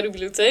of zo bij de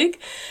bibliotheek.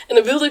 En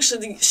dan wilde ik ze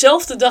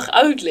diezelfde dag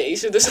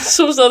uitlezen. Dus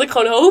soms had ik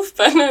gewoon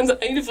hoofdpijn aan het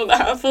einde van de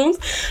avond.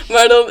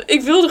 Maar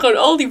ik wilde gewoon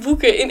al die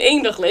boeken in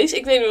 1 dag lezen.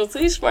 Ik weet niet wat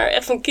het is, maar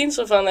echt van kinds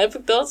af aan heb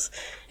ik dat.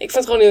 Ik vind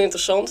het gewoon heel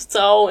interessant,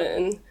 taal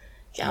en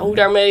hoe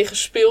daarmee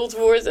gespeeld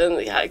wordt. En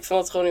ik vind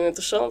het gewoon heel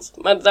interessant.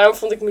 Maar daarom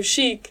vond ik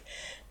muziek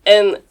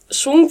en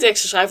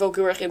songteksten schrijven ook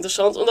heel erg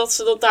interessant, omdat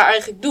ze dat daar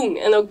eigenlijk doen.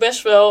 En ook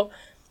best wel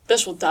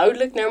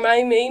duidelijk naar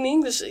mijn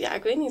mening. Dus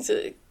ik weet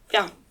niet.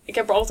 Ik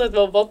heb er altijd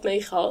wel wat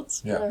mee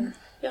gehad. Ja. Maar,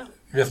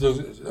 Je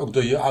hebt ook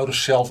door je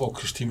ouders zelf ook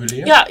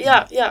gestimuleerd?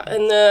 Ja.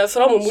 En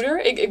vooral mijn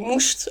moeder. Ik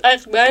moest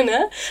eigenlijk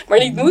bijna, maar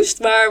niet moest.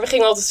 Maar we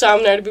gingen altijd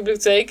samen naar de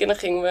bibliotheek en dan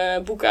gingen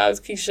we boeken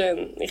uitkiezen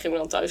en die gingen we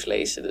dan thuis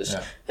lezen. Dus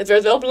het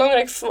werd wel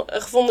belangrijk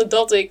gevonden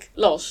dat ik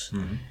las.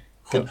 Mm-hmm.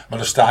 Goed, maar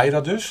dan sta je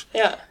dat dus.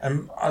 Ja.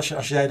 En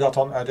als jij dat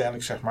dan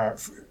uiteindelijk zeg maar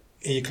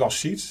in je klas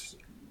ziet,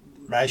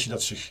 een meisje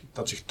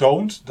dat zich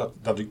toont,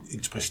 dat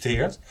iets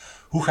presteert,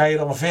 hoe ga je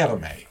dan verder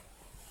mee?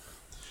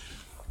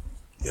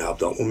 Ja, op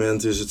dat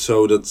moment is het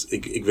zo dat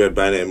ik werd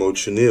bijna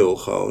emotioneel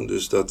gewoon.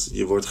 Dus dat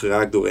je wordt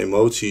geraakt door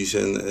emoties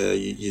en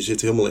je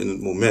zit helemaal in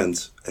het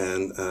moment.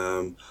 En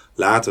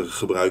later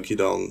gebruik je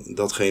dan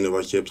datgene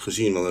wat je hebt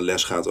gezien, want een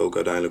les gaat ook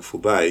uiteindelijk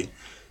voorbij.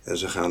 En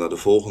ze gaan naar de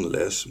volgende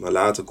les. Maar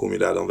later kom je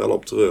daar dan wel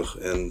op terug.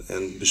 En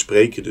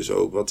bespreek je dus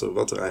ook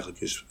wat er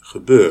eigenlijk is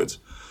gebeurd.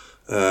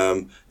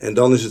 En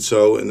dan is het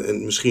zo,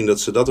 en misschien dat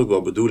ze dat ook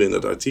wel bedoelen in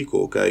dat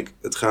artikel. Kijk,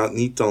 het gaat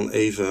niet dan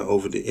even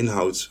over de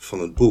inhoud van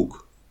het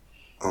boek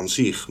aan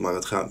zich. Maar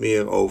het gaat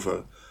meer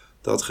over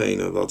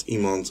datgene wat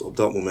iemand op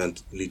dat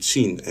moment liet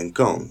zien en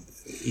kan.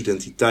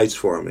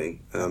 Identiteitsvorming,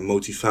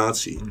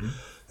 motivatie. Mm-hmm.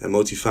 En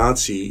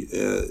motivatie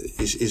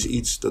is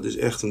iets, dat is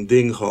echt een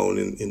ding gewoon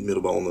in het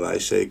middelbaar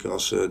onderwijs. Zeker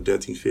als ze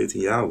 13,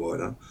 14 jaar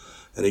worden.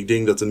 En ik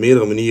denk dat er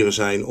meerdere manieren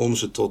zijn om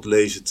ze tot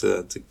lezen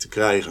te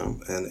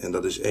krijgen. En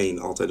dat is 1,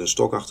 altijd een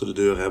stok achter de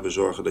deur hebben.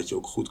 Zorgen dat je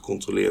ook goed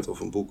controleert of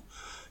een boek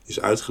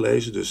is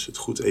uitgelezen. Dus het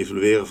goed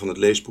evalueren van het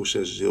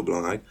leesproces is heel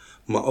belangrijk.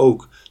 Maar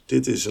ook,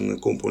 dit is een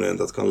component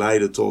dat kan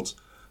leiden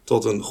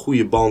tot een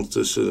goede band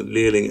tussen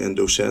leerling en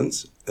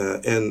docent.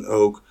 En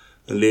ook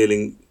een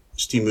leerling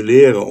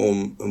stimuleren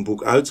om een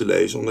boek uit te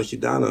lezen, omdat je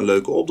daarna een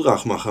leuke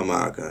opdracht mag gaan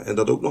maken. En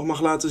dat ook nog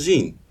mag laten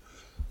zien.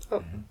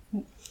 Oh.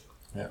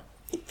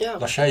 Ja.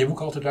 Las jij je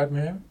boek altijd uit,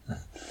 Mirjam?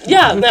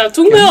 Ja, nou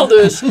toen wel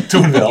dus.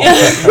 Toen wel.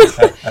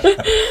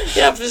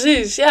 Ja,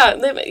 precies.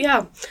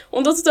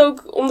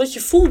 Omdat je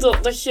voelt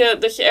dat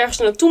je ergens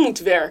naartoe moet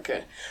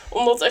werken.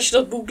 Omdat als je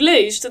dat boek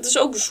leest, dat is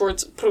ook een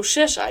soort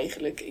proces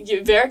eigenlijk.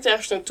 Je werkt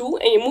ergens naartoe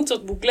en je moet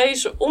dat boek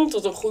lezen om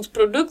tot een goed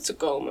product te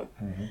komen.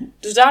 Mm-hmm.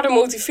 Dus daardoor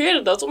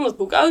motiveerde dat om dat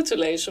boek uit te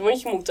lezen.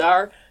 Want je moet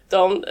daar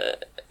dan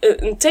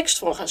een tekst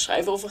van gaan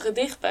schrijven of een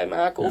gedicht bij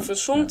maken of een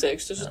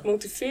songtekst. Dus het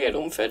motiveerde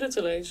om verder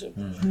te lezen.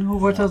 En hoe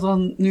wordt dat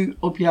dan nu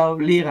op jouw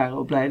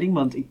lerarenopleiding?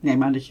 Want ik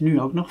neem aan dat je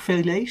nu ook nog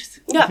veel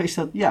leest. Ja. Of is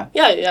dat, ja,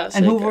 zeker.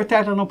 En hoe wordt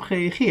daar dan op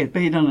gereageerd?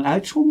 Ben je dan een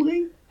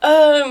uitzondering?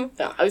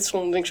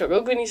 Uitzondering zou ik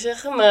ook weer niet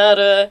zeggen.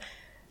 Maar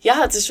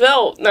het is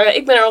wel... Nou ja,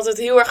 ik ben er altijd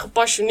heel erg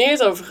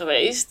gepassioneerd over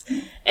geweest.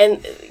 En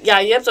je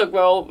hebt ook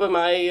wel bij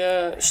mij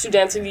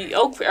studenten die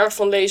ook erg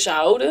van lezen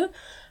houden.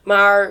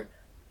 Maar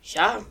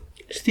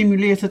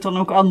Stimuleert het dan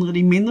ook anderen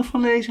die minder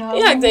van lezen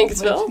houden? Ja, ik denk het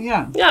wel.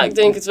 Ja, ik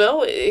denk het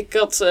wel. Ik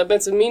had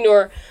met de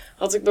minor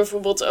had ik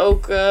bijvoorbeeld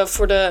ook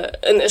voor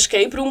een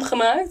escape room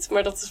gemaakt.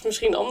 Maar dat is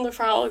misschien een ander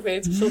verhaal. Ik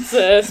weet niet of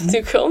dat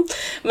natuurlijk kan.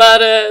 Maar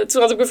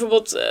toen had ik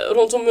bijvoorbeeld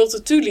rondom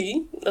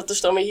Multatuli. Dat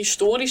is dan weer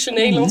historische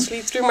Nederlandse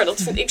literatuur. Maar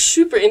dat vind ik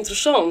super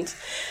interessant.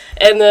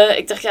 En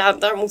ik dacht, ja,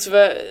 daar moeten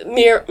we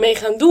meer mee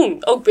gaan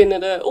doen. Ook binnen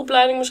de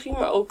opleiding misschien,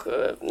 maar ook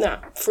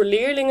voor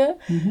leerlingen.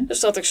 Dus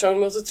dat had ik zo'n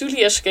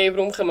Multatuli escape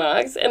room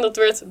gemaakt. En dat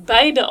werd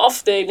bij de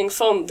afdeling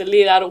van de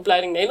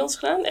lerarenopleiding Nederlands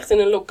gedaan. Echt in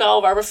een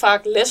lokaal waar we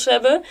vaak les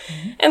hebben.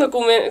 En dan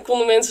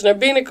konden mensen naar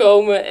binnen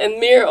komen en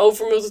meer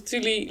over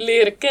Multatuli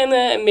leren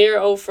kennen. En meer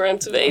over hem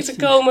te weten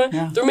komen.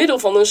 Ja. Door middel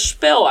van een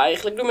spel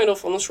eigenlijk. Door middel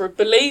van een soort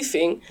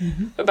beleving.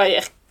 Waarbij je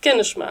echt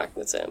kennis maakt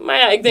met hem. Maar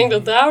ja, ik denk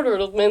dat daardoor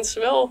dat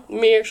mensen wel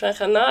meer zijn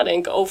gaan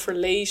nadenken over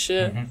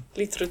lezen,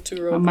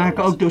 literatuur. Maar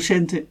maken ook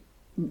docenten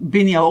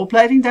binnen jouw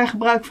opleiding daar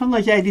gebruik van,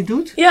 dat jij dit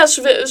doet? Ja,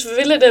 ze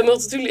willen de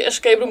Multatuli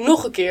escape room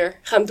nog een keer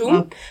gaan doen.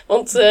 Oh.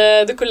 Want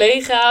de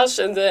collega's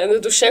en de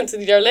docenten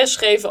die daar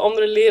lesgeven,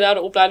 andere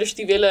leraren, opleiders,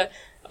 die willen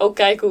ook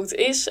kijken hoe het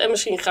is. En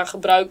misschien gaan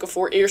gebruiken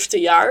voor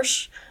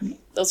eerstejaars.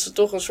 Dat ze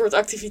toch een soort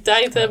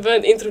activiteit hebben,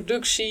 een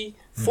introductie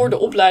voor de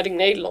opleiding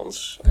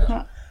Nederlands.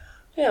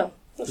 Ja.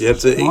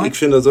 Ik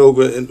vind dat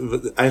ook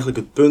eigenlijk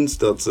het punt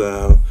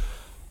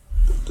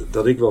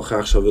dat ik wel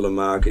graag zou willen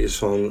maken is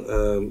van,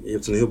 je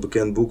hebt een heel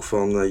bekend boek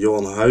van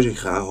Johan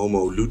Huizinga,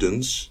 Homo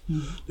Ludens,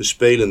 de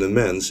spelende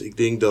mens. Ik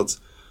denk dat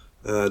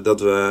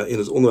we in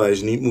het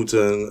onderwijs niet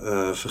moeten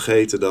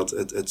vergeten dat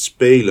het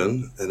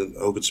spelen, en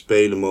ook het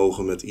spelen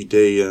mogen met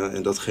ideeën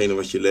en datgene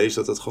wat je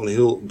leest, dat gewoon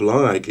heel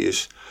belangrijk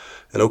is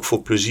en ook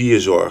voor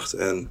plezier zorgt.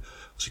 En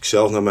als ik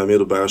zelf naar mijn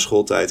middelbare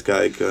schooltijd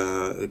kijk,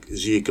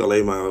 zie ik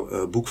alleen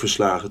maar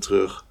boekverslagen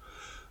terug.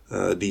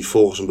 Die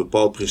volgens een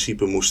bepaald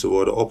principe moesten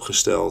worden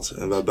opgesteld.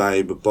 En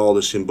waarbij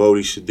bepaalde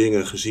symbolische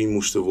dingen gezien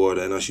moesten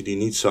worden. En als je die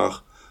niet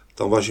zag,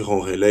 dan was je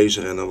gewoon geen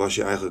lezer. En dan was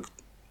je eigenlijk,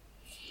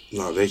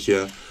 als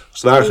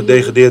het ware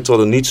gedegradeerd tot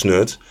een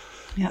nietsnut.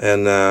 Ja.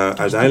 En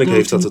uiteindelijk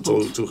heeft dat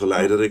ertoe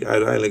geleid dat ik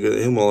uiteindelijk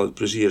helemaal het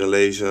plezier in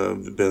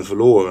lezen ben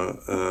verloren.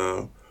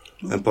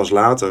 En pas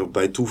later,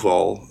 bij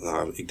toeval,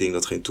 ik denk dat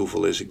het geen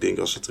toeval is. Ik denk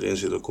als het erin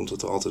zit, dan komt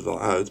het er altijd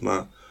wel uit.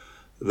 Maar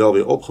wel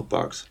weer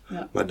opgepakt.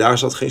 Ja. Maar daar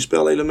zat geen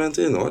spelelement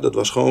in hoor. Dat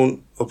was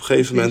gewoon op een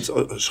gegeven moment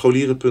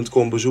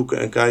scholieren.com bezoeken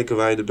en kijken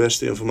waar je de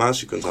beste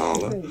informatie kunt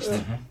halen.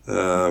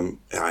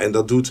 En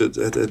dat doet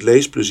het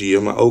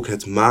leesplezier, maar ook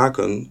het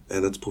maken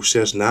en het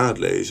proces na het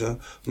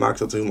lezen maakt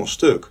dat helemaal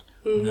stuk.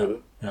 Ja.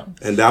 Ja.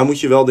 En daar moet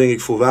je wel denk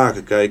ik voor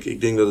waken. Kijk,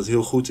 ik denk dat het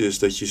heel goed is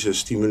dat je ze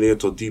stimuleert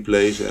tot diep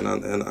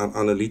lezen en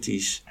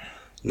analytisch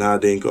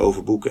nadenken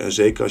over boeken. En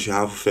zeker als je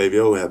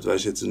HAVO-VWO hebt. Wij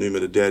zitten nu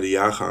met de 3e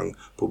jaargang.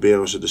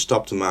 Proberen we ze de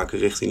stap te maken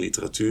richting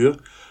literatuur.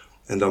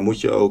 En dan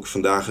moet je ook,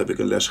 vandaag heb ik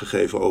een les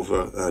gegeven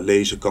over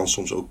lezen kan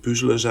soms ook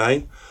puzzelen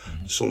zijn.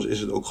 Soms is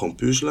het ook gewoon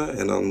puzzelen.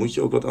 En dan moet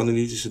je ook wat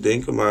analytischer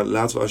denken. Maar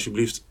laten we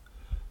alsjeblieft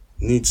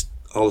niet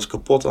alles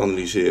kapot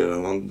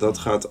analyseren. Want dat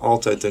gaat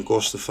altijd ten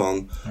koste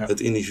van het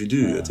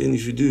individu. Ja. Het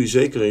individu,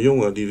 zeker een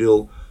jongen,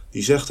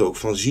 die zegt ook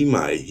van zie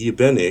mij, hier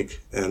ben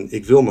ik. En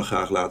ik wil me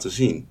graag laten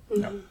zien.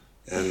 Ja.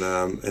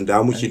 En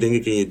daar moet je denk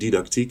ik in je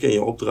didactiek en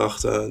je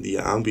opdrachten die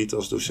je aanbiedt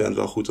als docent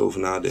wel goed over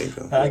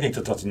nadenken. Ja, ik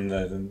denk dat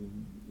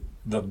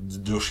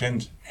de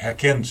docent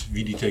herkent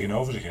wie die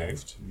tegenover zich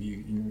heeft,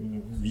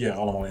 wie er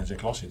allemaal in zijn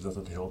klas zit, dat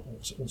het heel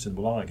ontzettend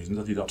belangrijk is. En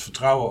dat hij dat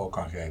vertrouwen ook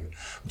kan geven.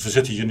 Want we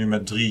zitten hier nu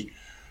met 3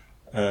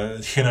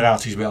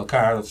 generaties bij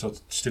elkaar,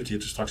 dat stipte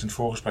je straks in het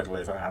voorgesprek al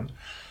even aan.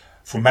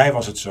 Voor mij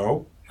was het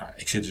zo,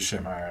 ik zit dus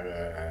zeg maar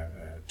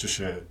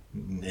tussen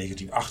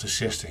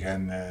 1968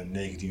 en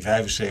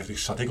 1975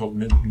 zat ik op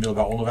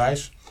middelbaar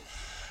onderwijs.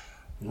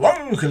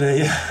 Lang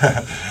geleden.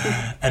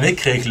 En ik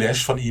kreeg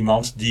les van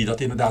iemand die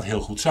dat inderdaad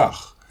heel goed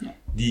zag.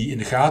 Die in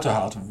de gaten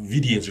had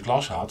wie die in zijn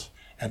klas had.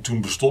 En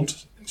toen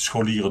bestond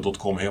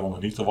scholieren.com helemaal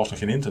nog niet. Er was nog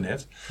geen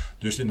internet.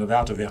 Dus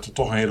inderdaad, er werd er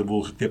toch een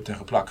heleboel getipt en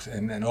geplakt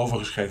en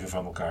overgeschreven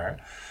van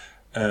elkaar.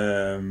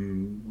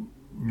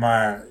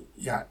 Maar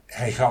ja,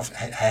 hij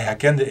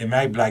herkende in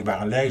mij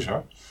blijkbaar een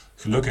lezer.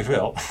 Gelukkig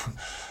wel.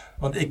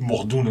 Want ik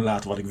mocht doen en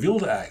laten wat ik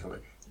wilde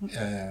eigenlijk.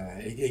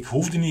 Ik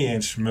hoefde niet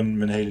eens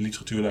mijn hele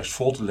literatuurlijst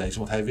vol te lezen.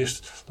 Want hij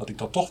wist dat ik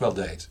dat toch wel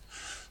deed.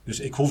 Dus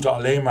ik hoefde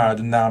alleen maar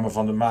de namen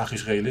van de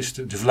magisch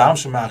realisten, de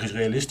Vlaamse magisch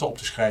realisten op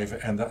te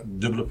schrijven. En de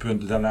dubbele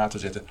punten daarna te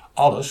zetten.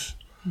 Alles.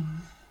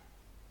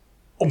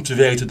 Om te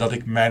weten dat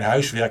ik mijn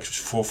huiswerk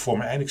voor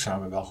mijn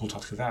eindexamen wel goed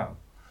had gedaan.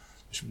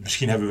 Dus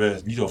misschien hebben we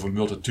het niet over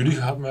Multatuli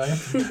gehad, maar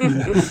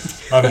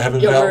we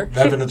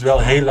hebben het wel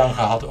heel lang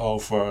gehad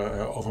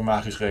over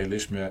magisch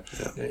realisme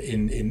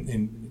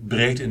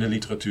breed in de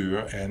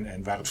literatuur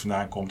en waar het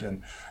vandaan komt.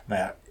 En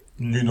nou ja,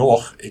 nu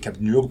nog, ik heb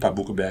nu ook een paar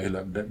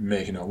boeken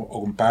meegenomen,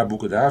 ook een paar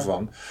boeken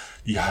daarvan,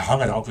 die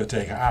hangen er ook weer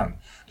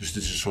tegenaan. Dus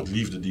het is een soort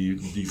liefde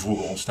die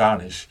vroeger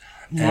ontstaan is.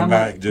 Ja, en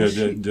waar ik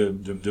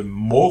de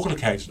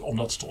mogelijkheid om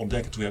dat te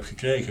ontdekken toe heb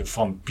gekregen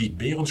van Piet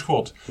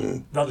Berenschot.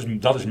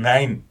 Dat is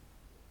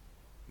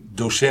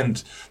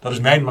docent, dat is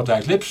mijn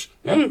Matthijs Lips.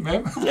 Hè?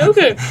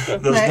 Oké.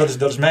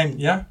 Dat is mijn,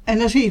 ja. En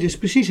dan zie je dus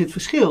precies het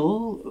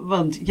verschil.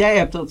 Want jij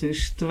hebt dat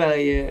dus terwijl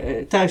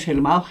je thuis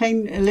helemaal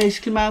geen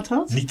leesklimaat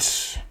had.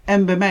 Niets.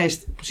 En bij mij is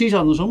het precies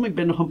andersom. Ik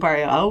ben nog een paar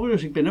jaar ouder,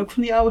 dus ik ben ook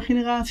van die oude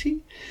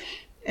generatie.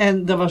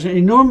 En er was een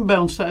enorm, bij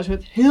ons thuis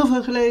werd heel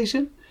veel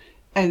gelezen.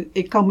 En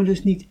ik kan me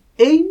dus niet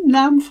één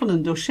naam van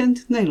een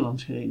docent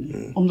Nederlands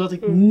herinneren. Omdat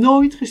ik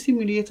nooit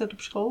gestimuleerd werd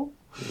op school.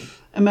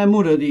 En mijn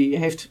moeder die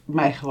heeft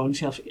mij gewoon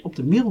zelfs op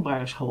de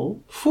middelbare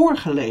school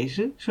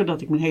voorgelezen.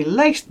 Zodat ik mijn hele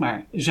lijst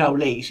maar zou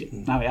lezen.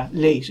 Nou ja,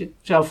 lezen,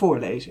 zou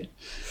voorlezen.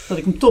 Dat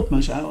ik hem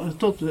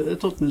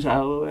tot me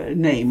zou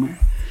nemen.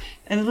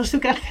 En dat was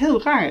natuurlijk eigenlijk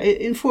heel raar.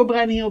 In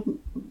voorbereiding hierop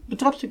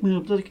betrapte ik me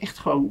op dat ik echt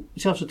gewoon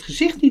zelfs het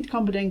gezicht niet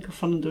kan bedenken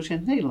van een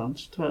docent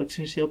Nederlands. Terwijl ik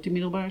steeds op die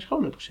middelbare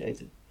school heb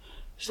gezeten.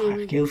 Dat is toch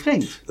eigenlijk heel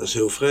vreemd. Dat is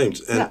heel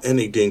vreemd. En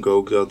ik denk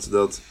ook dat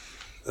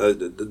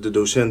de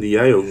docent die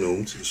jij ook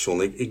noemt,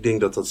 John, ik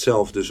denk dat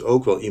zelf dus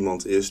ook wel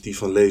iemand is die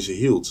van lezen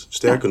hield.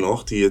 Sterker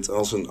nog, die het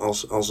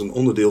als een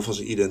onderdeel van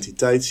zijn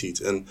identiteit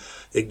ziet. En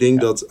ik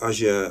denk dat als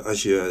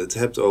je het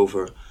hebt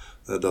over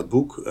dat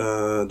boek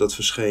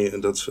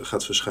dat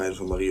gaat verschijnen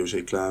van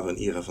Marie-José Klaver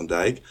en Ira van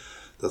Dijk.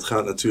 Dat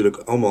gaat natuurlijk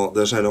allemaal,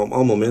 daar zijn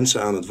allemaal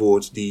mensen aan het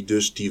woord die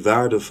dus die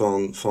waarde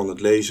van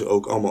het lezen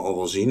ook allemaal al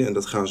wel zien. En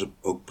dat gaan ze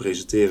ook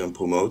presenteren en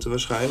promoten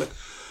waarschijnlijk.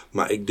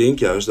 Maar ik denk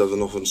juist dat we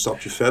nog een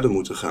stapje verder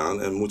moeten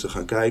gaan en moeten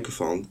gaan kijken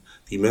van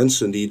die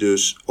mensen die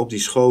dus op die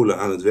scholen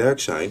aan het werk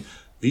zijn.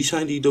 Wie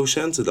zijn die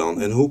docenten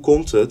dan? En hoe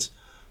komt het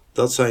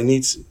dat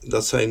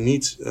zij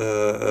niet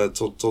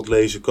tot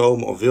lezen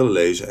komen of willen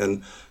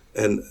lezen?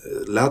 En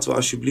laten we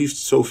alsjeblieft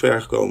zo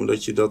ver komen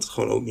dat je dat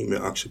gewoon ook niet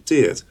meer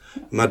accepteert.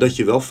 Maar dat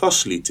je wel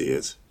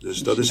faciliteert.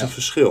 Dus dat is een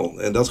verschil.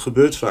 En dat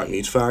gebeurt vaak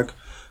niet. Vaak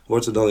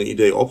wordt er dan een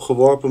idee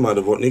opgeworpen, maar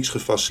er wordt niks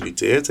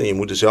gefaciliteerd. En je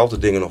moet dezelfde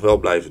dingen nog wel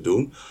blijven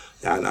doen.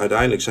 Ja, en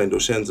uiteindelijk zijn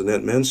docenten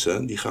net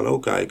mensen die gaan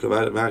ook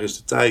kijken waar is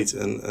de tijd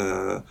en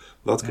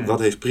wat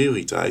heeft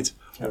prioriteit.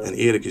 Ja. En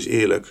eerlijk is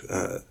eerlijk,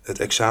 het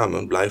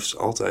examen blijft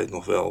altijd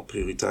nog wel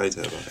prioriteit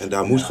hebben. En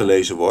daar moet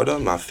gelezen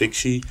worden, maar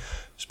fictie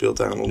speelt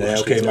daar een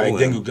ondergeschikte rol. Maar ik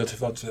denk ook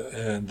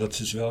dat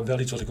is wel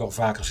iets wat ik al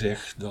vaker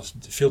zeg, dat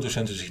veel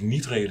docenten zich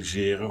niet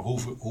realiseren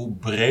hoe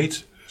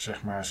breed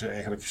ze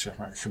eigenlijk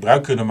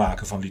gebruik kunnen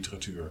maken van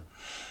literatuur.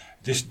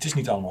 Het is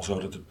niet allemaal zo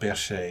dat het per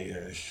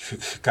se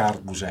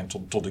gekaderd moet zijn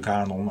tot de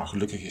kanon. Maar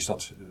gelukkig is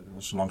dat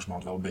zo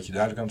langzamerhand wel een beetje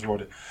duidelijk aan het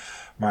worden.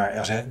 Maar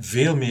er zijn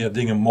veel meer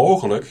dingen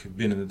mogelijk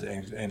binnen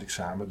het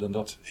eindexamen dan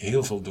dat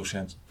heel veel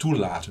docenten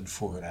toelaten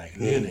voor hun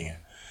eigen leerlingen.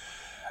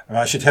 Maar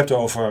als je het hebt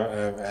over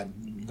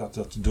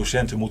dat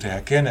docenten moeten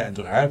herkennen en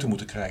de ruimte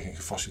moeten krijgen en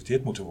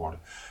gefaciliteerd moeten worden.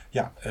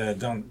 Ja,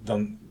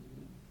 dan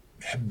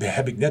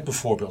heb ik net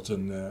bijvoorbeeld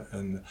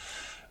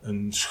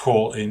een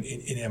school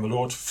in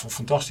Emmeloord van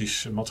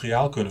fantastisch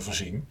materiaal kunnen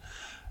voorzien.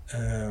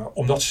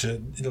 Omdat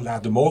ze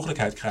inderdaad de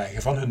mogelijkheid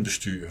krijgen van hun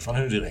bestuur, van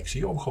hun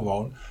directie, om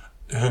gewoon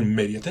hun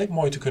mediatheek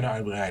mooi te kunnen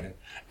uitbreiden.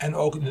 En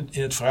ook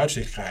in het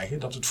vooruitzicht krijgen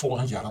dat het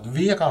volgend jaar dat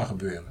weer kan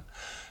gebeuren.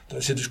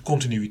 Er zit dus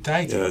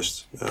continuïteit in.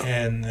 Juist, ja.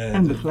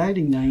 En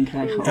begeleiding daarin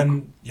krijgen ook.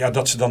 En ja,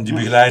 dat ze dan die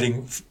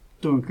begeleiding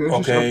door een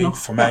cursus ook nog.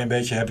 Voor mij een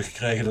beetje hebben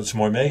gekregen, dat is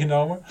mooi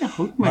meegenomen. Ja,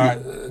 goed, maar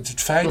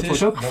het feit dat is...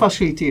 wordt ook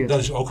gefaciliteerd. Dat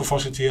is ook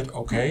gefaciliteerd,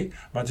 oké.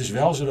 Maar het is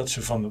wel zo dat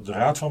ze van de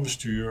raad van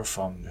bestuur,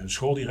 van hun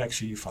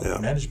schooldirectie, van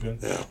het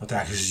management, dat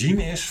daar gezien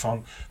is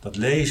van dat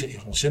lezen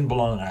is ontzettend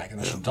belangrijk. En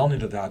als je dan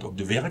inderdaad ook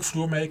de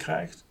werkvloer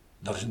meekrijgt,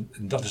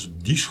 dat is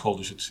op die school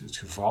dus het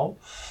geval,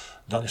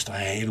 dan is er een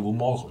heleboel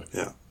mogelijk.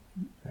 Ja.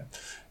 Ja.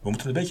 We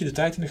moeten een beetje de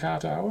tijd in de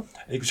gaten houden.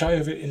 Ik zou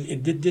even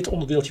in dit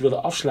onderdeeltje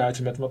willen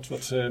afsluiten met wat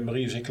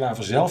Marie-José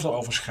Klaver zelf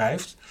daarover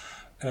schrijft.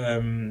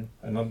 En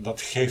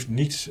dat geeft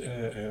niet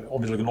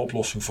onmiddellijk een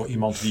oplossing voor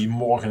iemand die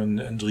morgen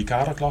een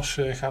 3-kaderklas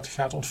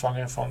gaat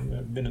ontvangen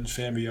binnen het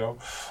VMBO.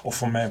 Of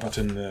voor mij wat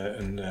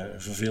een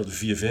verveelde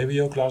 4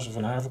 VWO-klas of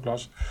een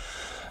HAVO-klas.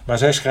 Maar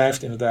zij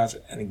schrijft inderdaad,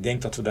 en ik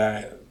denk dat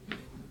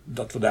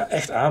we daar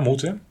echt aan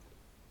moeten.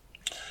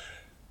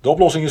 De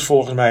oplossing is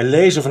volgens mij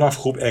lezen vanaf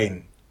groep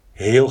 1.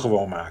 Heel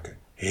gewoon maken.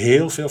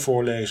 Heel veel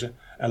voorlezen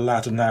en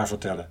laten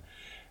navertellen.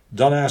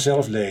 Daarna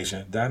zelf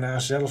lezen. Daarna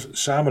zelf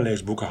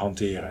samenleesboeken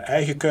hanteren.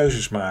 Eigen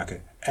keuzes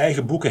maken.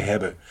 Eigen boeken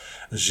hebben.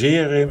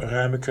 Zeer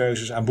ruime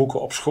keuzes aan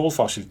boeken op school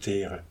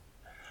faciliteren.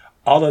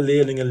 Alle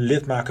leerlingen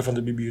lid maken van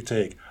de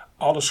bibliotheek.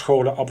 Alle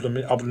scholen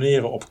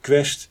abonneren op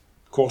Quest,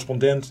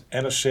 Correspondent,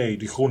 NRC,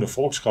 De Groene,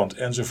 Volkskrant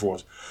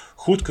enzovoort.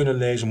 Goed kunnen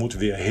lezen moet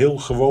weer heel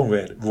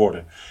gewoon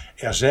worden.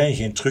 Er zijn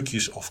geen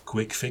trucjes of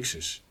quick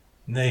fixes.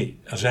 Nee,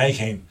 er zijn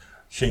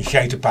geen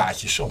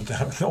geitenpaadjes, om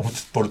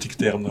het politieke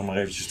term nog maar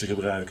eventjes te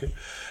gebruiken.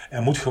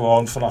 Er moet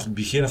gewoon vanaf het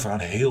begin af aan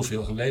heel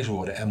veel gelezen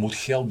worden. Er moet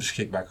geld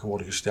beschikbaar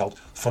worden gesteld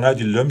vanuit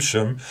die lump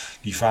sum,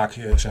 die vaak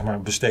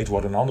besteed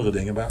worden aan andere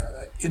dingen.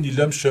 Maar in die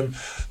lump sum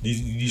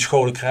die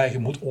scholen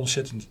krijgen, moet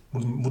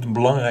een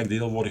belangrijk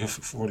deel worden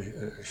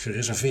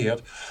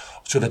gereserveerd,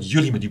 zodat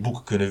jullie met die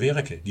boeken kunnen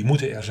werken. Die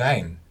moeten er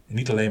zijn.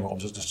 Niet alleen maar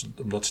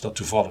omdat ze dat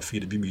toevallig via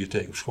de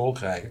bibliotheek op school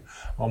krijgen,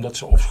 maar omdat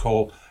ze op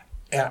school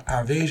er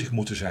aanwezig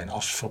moeten zijn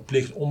als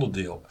verplicht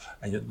onderdeel.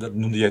 En dat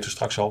noemde jij toen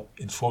straks al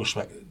in het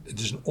voorgesprek. Het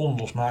is een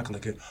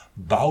onlosmakelijke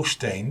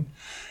bouwsteen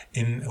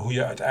in hoe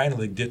je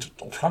uiteindelijk dit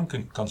op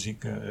gang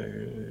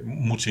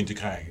moet zien te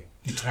krijgen.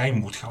 Die trein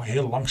moet gewoon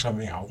heel langzaam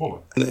weer gaan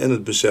rollen. En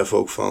het besef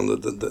ook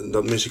van,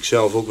 dat mis ik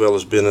zelf ook wel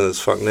eens binnen het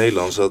vak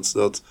Nederlands,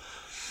 dat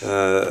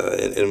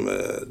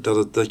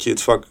je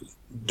het vak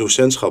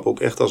docentschap ook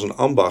echt als een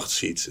ambacht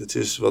ziet. Het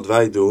is wat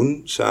wij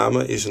doen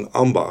samen is een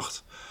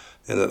ambacht.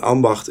 En een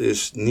ambacht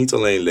is niet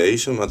alleen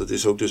lezen, maar dat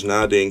is ook dus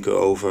nadenken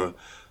over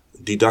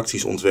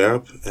didactisch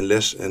ontwerp en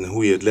les en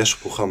hoe je het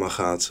lesprogramma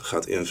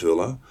gaat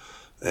invullen.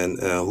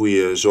 En hoe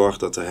je zorgt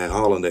dat er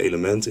herhalende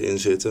elementen in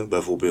zitten.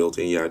 Bijvoorbeeld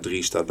in jaar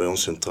 3 staat bij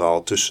ons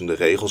centraal tussen de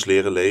regels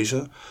leren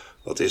lezen.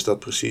 Wat is dat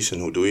precies en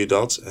hoe doe je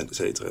dat? Et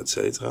cetera, et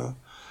cetera.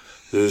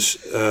 Dus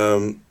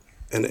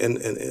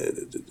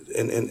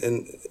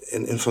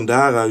en van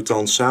daaruit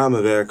dan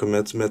samenwerken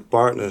met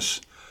partners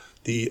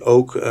die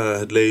ook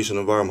het lezen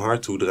een warm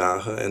hart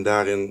toedragen en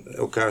daarin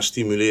elkaar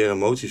stimuleren en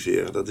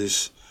motiveren.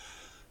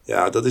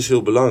 Dat is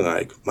heel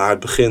belangrijk. Maar het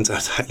begint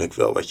uiteindelijk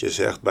wel wat je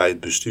zegt bij het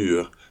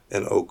bestuur.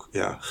 En ook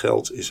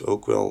geld is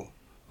ook wel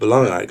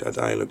belangrijk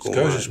uiteindelijk om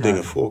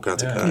dingen voor elkaar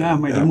te krijgen. Ja,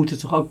 maar je moet het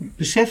toch ook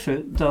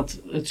beseffen dat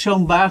het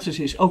zo'n basis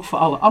is ook voor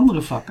alle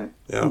andere vakken.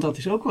 Ja. Want dat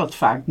is ook wat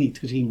vaak niet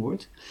gezien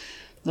wordt.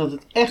 Dat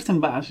het echt een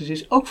basis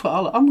is, ook voor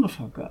alle andere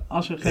vakken.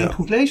 Als er geen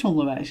goed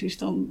leesonderwijs is,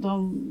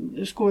 dan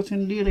scoort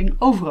een leerling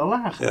overal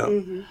lager. Ja.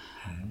 Mm-hmm.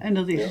 En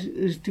dat is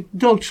natuurlijk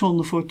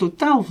doodzonde voor het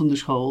totaal van de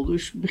school.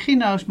 Dus begin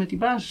nou eens met die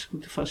basis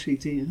goed te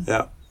faciliteren.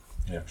 Ja.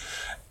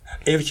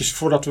 Eventjes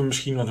voordat we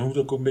misschien, want we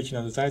moeten ook een beetje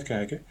naar de tijd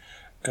kijken.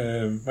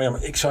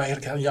 Maar ik zou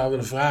eigenlijk aan jou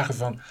willen vragen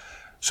van,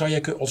 zou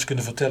jij ons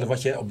kunnen vertellen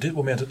wat jij op dit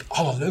moment het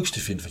allerleukste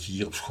vindt wat je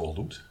hier op school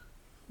doet?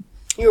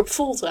 Hier op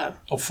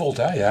Volta. Op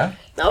Volta, ja.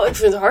 Nou, ik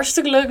vind het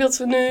hartstikke leuk dat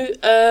we nu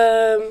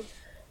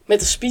met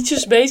de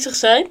speeches bezig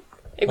zijn.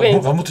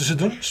 Wat moeten ze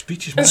doen?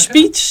 Speeches maken? Een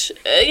speech,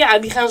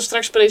 die gaan ze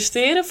straks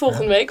presenteren.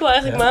 Volgende week wel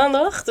eigenlijk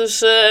maandag.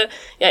 Dus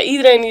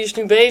iedereen die is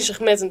nu bezig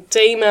met een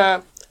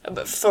thema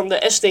van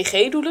de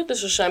SDG-doelen. Dus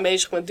ze zijn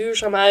bezig met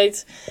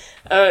duurzaamheid.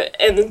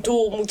 En een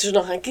doel moeten ze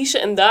dan gaan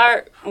kiezen. En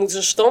daar moeten ze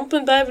een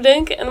standpunt bij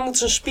bedenken. En dan moeten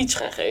ze een speech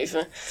gaan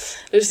geven.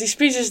 Dus die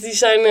speeches die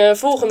zijn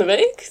volgende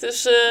week.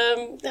 Dus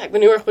ik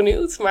ben heel erg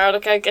benieuwd. Maar daar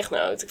kijk ik echt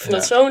naar uit. Ik vind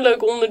dat zo'n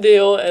leuk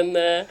onderdeel. En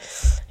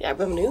ik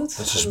ben benieuwd.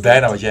 Dat is dus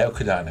bijna wat jij ook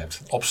gedaan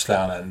hebt.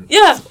 Opstaan en...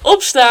 Ja,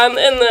 opstaan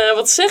en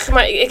wat zeggen.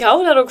 Maar ik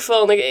hou daar ook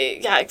van.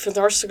 Ik vind het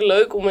hartstikke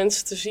leuk om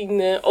mensen te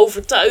zien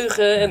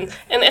overtuigen.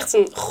 En echt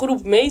een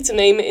groep mee te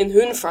nemen in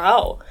hun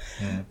verhaal.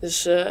 Ja.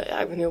 Dus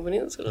ik ben heel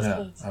benieuwd hoe dat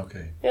gaat.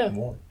 Oké. Ja.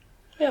 Mooi.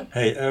 Ja.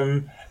 Hey,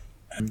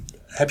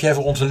 heb jij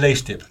voor ons een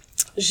leestip?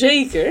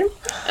 Zeker.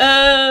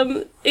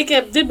 Ik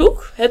heb dit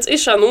boek, Het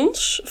is aan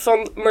ons,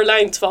 van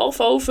Merlijn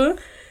Twaalfhoven.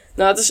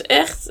 Nou, het is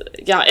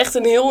echt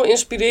een heel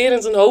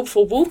inspirerend en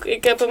hoopvol boek.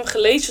 Ik heb hem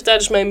gelezen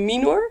tijdens mijn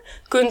minor,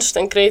 kunst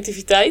en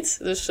creativiteit.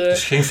 Dus, het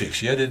is geen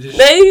fictie, hè?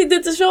 Nee,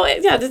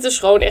 dit is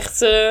gewoon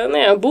echt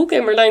een boek.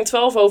 En Merlijn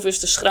Twaalfhoven is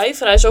de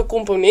schrijver, hij is ook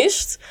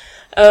componist.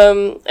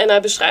 En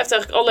hij beschrijft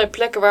eigenlijk allerlei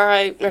plekken waar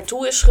hij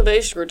naartoe is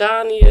geweest.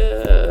 Jordanië,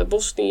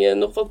 Bosnië,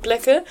 nog wat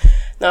plekken.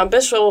 Nou,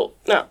 best wel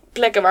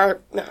plekken waar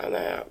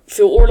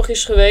veel oorlog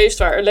is geweest,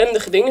 waar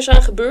ellendige dingen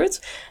zijn gebeurd.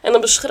 En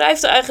dan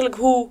beschrijft hij eigenlijk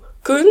hoe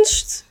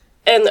kunst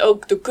en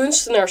ook de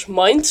kunstenaars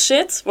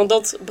mindset, want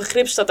dat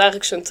begrip staat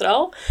eigenlijk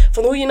centraal,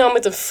 van hoe je nou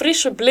met een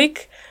frisse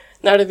blik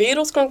naar de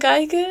wereld kan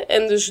kijken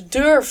en dus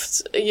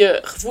durft je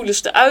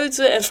gevoelens te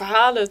uiten en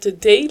verhalen te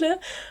delen.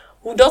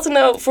 Hoe dat er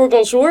nou voor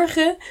kan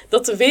zorgen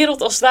dat de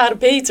wereld als het ware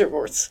beter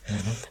wordt.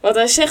 Mm-hmm. Want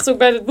hij zegt ook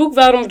bij dit boek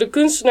waarom we de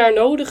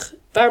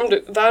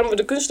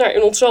kunstenaar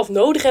in onszelf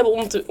nodig hebben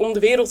om de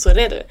wereld te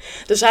redden.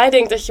 Dus hij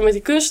denkt dat je met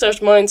die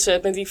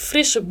kunstenaarsmindset, met die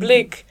frisse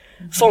blik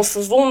van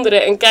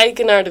verwonderen en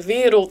kijken naar de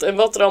wereld en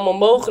wat er allemaal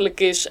mogelijk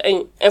is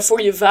en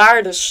voor je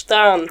waarden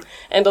staan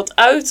en dat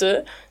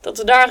uiten, dat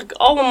we daar eigenlijk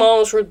allemaal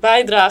een soort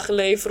bijdrage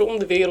leveren om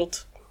de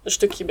wereld een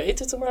stukje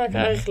beter te maken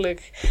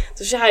eigenlijk.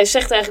 Dus hij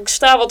zegt eigenlijk,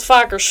 sta wat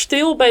vaker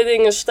stil bij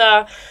dingen,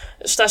 sta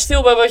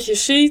stil bij wat je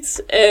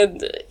ziet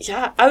en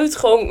uit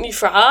gewoon die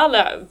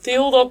verhalen,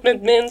 deel dat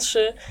met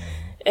mensen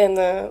en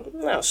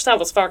sta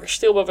wat vaker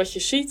stil bij wat je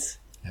ziet.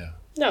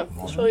 Ja,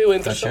 dat is wel heel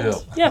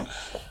interessant. Ja.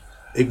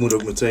 Ik moet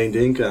ook meteen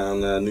denken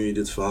aan, nu je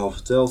dit verhaal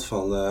vertelt,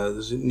 er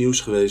is het nieuws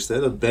geweest,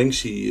 dat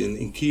Banksy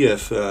in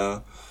Kiev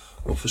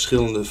op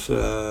verschillende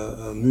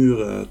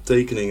muren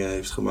tekeningen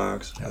heeft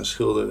gemaakt.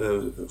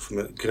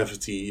 Met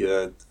graffiti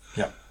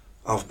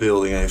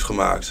afbeeldingen heeft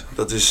gemaakt.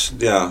 Dat is,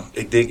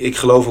 ik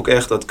geloof ook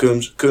echt dat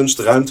kunst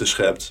ruimte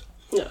schept.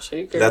 Ja,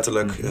 zeker.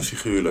 Letterlijk en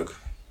figuurlijk.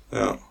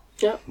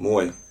 Ja.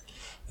 Mooi.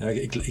 Ja,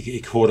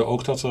 ik hoorde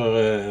ook dat er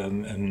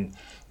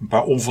een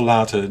paar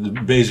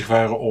onverlaten bezig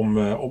waren om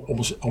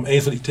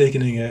een van die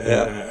tekeningen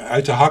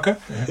uit te hakken.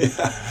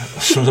 Ja.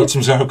 Zodat ze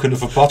hem zouden kunnen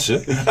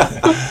verpatsen.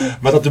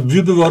 Maar dat de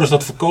buurtbewoners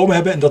dat voorkomen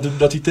hebben en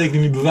dat die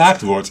tekening nu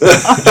bewaakt wordt.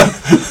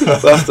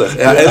 Prachtig.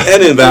 Ja,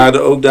 en in waarde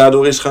ook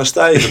daardoor is gaan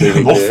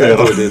stijgen.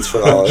 Door dit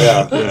verhaal.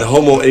 Ja. De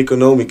homo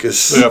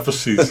economicus. Ja,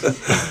 precies.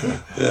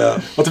 Ja.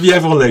 Wat heb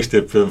jij voor een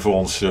leestip voor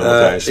ons,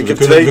 Matthijs?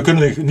 We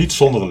kunnen niet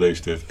zonder een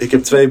leestip. Ik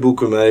heb 2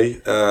 boeken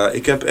mee.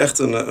 Ik heb echt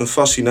een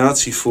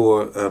fascinatie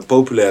voor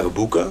populaire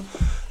boeken.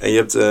 En je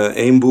hebt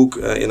 1 boek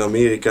in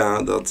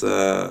Amerika dat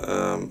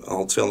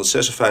al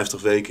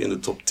 256 weken in de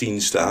top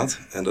 10 staat.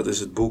 En dat is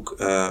het boek...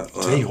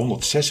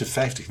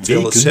 256 weken?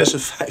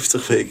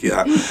 256 weken,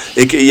 ja.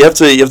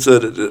 Je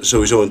hebt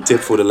sowieso een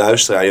tip voor de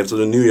luisteraar. Je hebt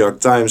de New York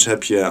Times,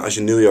 als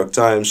je New York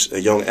Times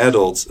Young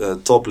Adult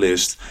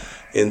toplist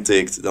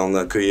intikt,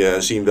 dan kun je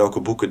zien welke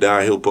boeken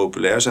daar heel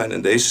populair zijn.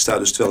 En deze staat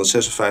dus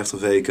 256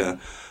 weken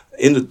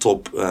in de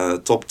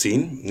top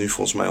 10. Nu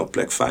volgens mij op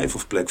plek 5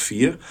 of plek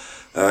 4.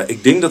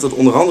 Ik denk dat het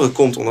onder andere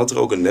komt omdat er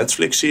ook een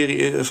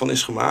Netflix-serie van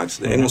is gemaakt.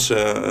 De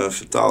Engelse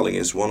vertaling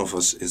is One of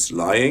Us is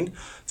Lying.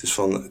 Het is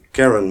van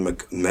Karen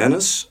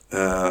McManus.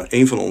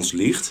 Een van ons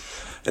liegt.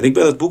 En ik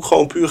ben het boek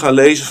gewoon puur gaan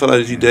lezen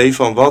vanuit het idee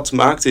van wat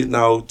maakt dit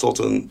nou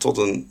tot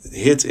een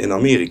hit in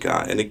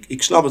Amerika. En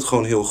ik snap het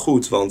gewoon heel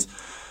goed, want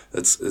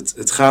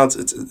het gaat,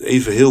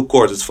 even heel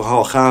kort, het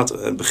verhaal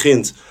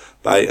begint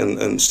bij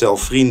een stel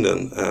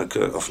vrienden,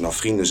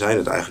 vrienden zijn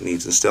het eigenlijk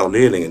niet, een stel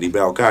leerlingen die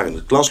bij elkaar in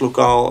het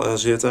klaslokaal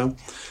zitten.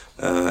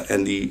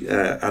 En die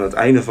aan het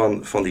einde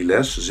van die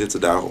les zitten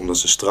daar omdat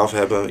ze straf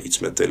hebben, iets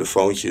met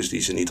telefoontjes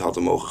die ze niet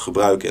hadden mogen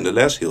gebruiken in de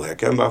les, heel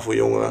herkenbaar voor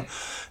jongeren.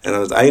 En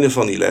aan het einde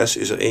van die les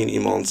is er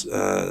iemand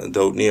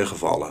dood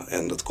neergevallen.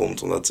 En dat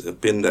komt omdat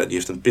die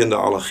heeft een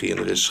pindaallergie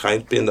en er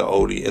schijnt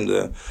pindaolie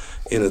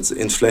in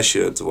het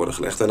flesje te worden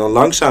gelegd. En dan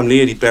langzaam leer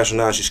je die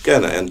personages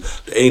kennen. En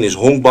de een is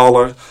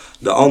honkballer,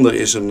 de ander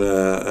is een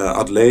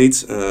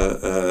atleet,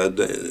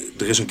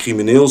 er is een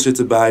crimineel zit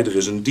erbij, er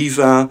is een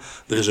diva,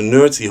 er is een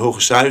nerd die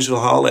hoge cijfers wil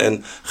halen.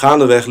 En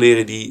gaandeweg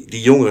leren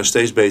die jongeren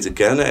steeds beter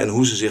kennen en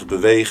hoe ze zich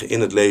bewegen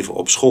in het leven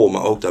op school,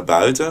 maar ook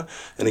daarbuiten.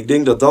 En ik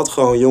denk dat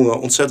gewoon jongeren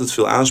ontzettend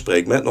veel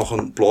aanspreekt met nog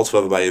een plot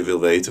waarbij je wil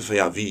weten van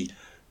ja,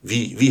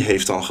 wie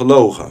heeft dan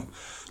gelogen?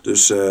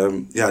 Dus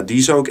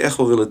die zou ik echt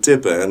wel willen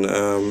tippen.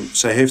 En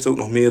zij heeft ook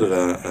nog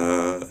meerdere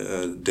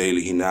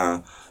delen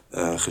hierna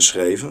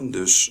geschreven.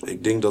 Dus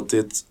ik denk dat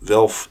dit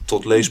wel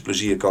tot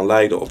leesplezier kan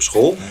leiden op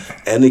school.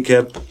 En ik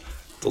heb,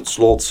 tot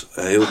slot,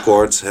 heel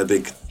kort,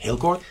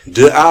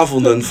 De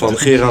Avonden van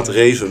Gerard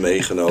Reven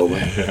meegenomen.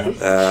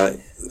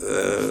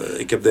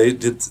 Ik heb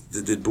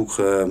dit boek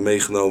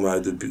meegenomen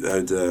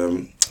uit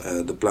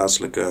de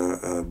plaatselijke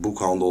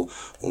boekhandel.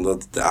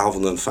 Omdat De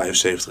Avonden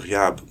 75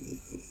 jaar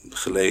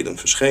geleden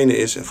verschenen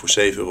is en voor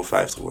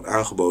 €7,50 wordt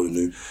aangeboden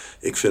nu.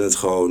 Ik vind het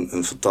gewoon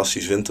een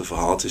fantastisch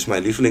winterverhaal. Het is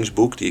mijn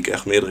lievelingsboek die ik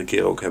echt meerdere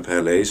keren ook heb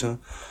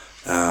herlezen.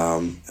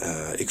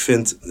 Ik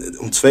vind,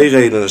 om 2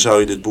 redenen zou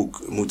je dit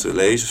boek moeten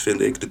lezen,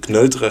 vind ik. De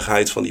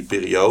kneuterigheid van die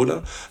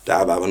periode.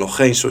 Daar waar we nog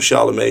geen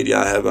sociale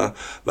media hebben.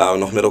 Waar we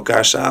nog met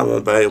elkaar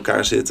samen bij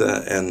elkaar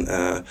zitten. En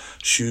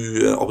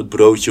jus op het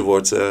broodje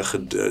wordt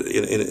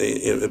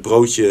het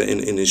broodje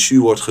in de jus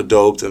wordt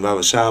gedoopt. En waar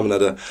we samen naar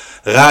de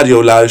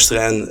radio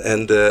luisteren.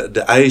 En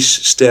de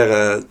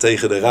ijssterren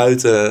tegen de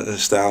ruiten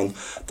staan.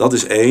 Dat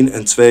is 1.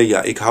 En 2,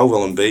 ik hou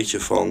wel een beetje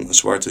van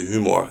zwarte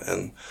humor.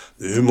 En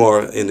de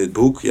humor in dit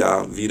boek,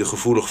 wie er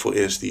gevoelig voor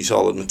is, die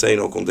zal het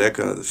meteen ook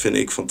ontdekken. Dat vind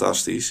ik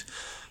fantastisch.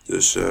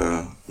 Dus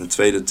mijn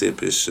tweede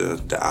tip is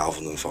De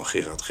Avonden van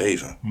Gerard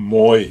Reven.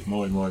 Mooi.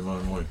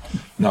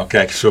 Nou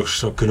kijk,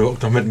 zo kunnen we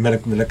ook nog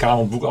met een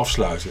kamerboek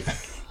afsluiten.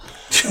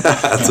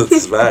 Ja, dat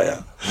is waar,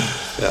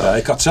 ja.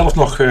 Ik had zelf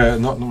nog,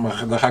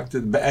 maar daar ga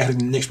ik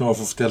eigenlijk niks meer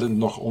over vertellen,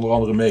 nog onder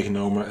andere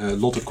meegenomen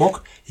Lotte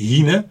Kok,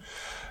 Hine.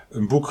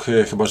 Een boek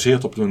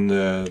gebaseerd op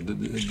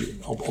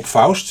op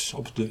Faust,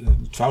 op het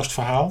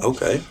Faustverhaal.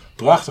 Oké.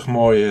 Prachtig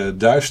mooi,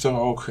 duister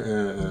ook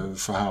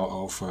verhaal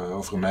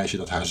over een meisje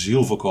dat haar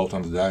ziel verkoopt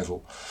aan de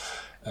duivel.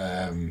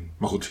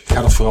 Maar goed, ik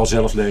ga dat vooral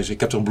zelf lezen. Ik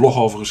heb er een blog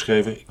over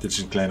geschreven. Dit is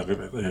een kleine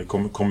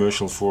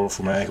commercial voor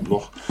mijn eigen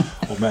blog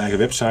op mijn eigen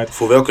website.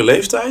 Voor welke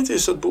leeftijd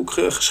is dat boek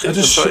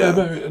geschreven?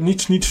 Het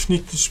is niet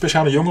een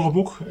speciale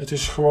jongerenboek. Het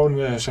is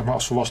gewoon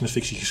als volwassene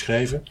fictie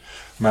geschreven.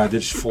 Maar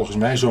dit is volgens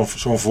mij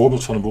zo'n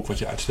voorbeeld van een boek wat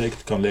je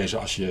uitstekend kan lezen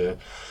als je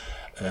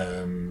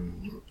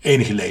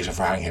enige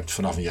leeservaring hebt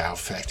vanaf een jaar of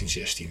 15,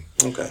 16.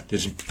 Okay. Dit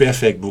is een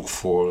perfect boek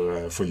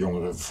voor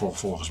jongeren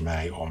volgens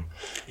mij om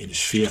in de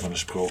sfeer van een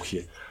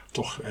sprookje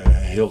toch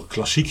heel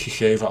klassiek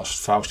gegeven als het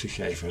Faust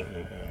gegeven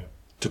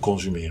te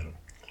consumeren.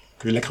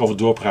 Kun je lekker over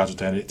doorpraten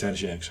tijdens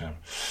je examen.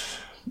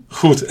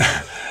 Goed.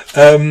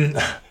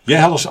 Jij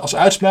had als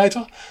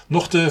uitsmijter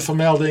nog de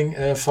vermelding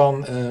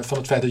van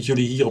het feit dat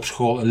jullie hier op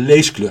school een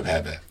leesclub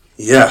hebben.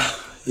 Ja,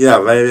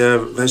 Ja,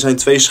 wij zijn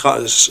 2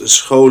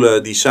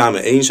 scholen die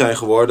samen één zijn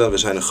geworden. We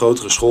zijn een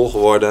grotere school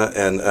geworden.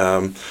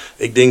 En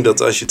ik denk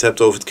dat als je het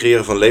hebt over het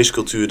creëren van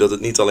leescultuur, dat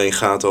het niet alleen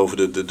gaat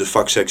over de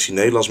vaksectie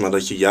Nederlands, maar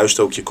dat je juist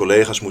ook je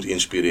collega's moet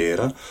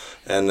inspireren.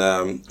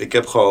 En ik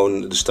heb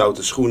gewoon de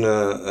stoute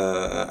schoenen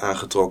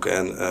aangetrokken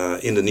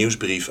en in de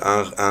nieuwsbrief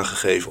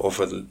aangegeven of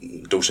er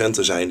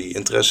docenten zijn die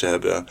interesse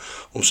hebben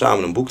om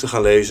samen een boek te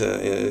gaan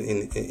lezen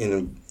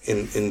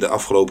in de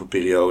afgelopen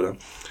periode.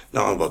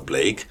 Nou, en wat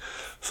bleek?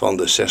 Van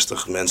de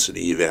 60 mensen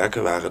die hier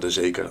werken, waren er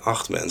zeker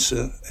 8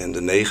 mensen. En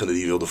de 9e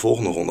die wilden de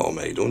volgende ronde al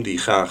meedoen. Die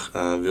graag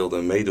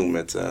wilden meedoen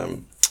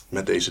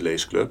met deze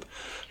leesclub.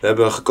 We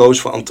hebben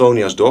gekozen voor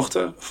Antonia's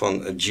dochter,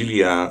 van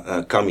Giulia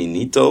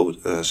Caminito.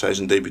 Zij is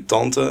een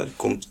debutante.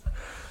 Komt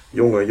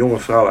jonge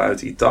vrouw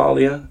uit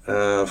Italië.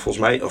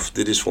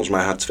 Dit is volgens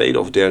mij haar 2e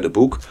of 3e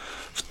boek.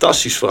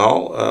 Fantastisch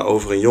verhaal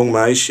over een jong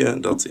meisje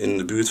dat in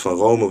de buurt van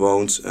Rome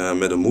woont.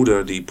 Met een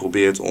moeder die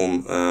probeert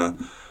om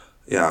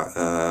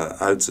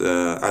uit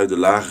de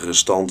lagere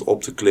stand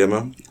op te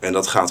klimmen. En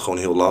dat gaat gewoon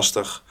heel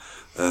lastig.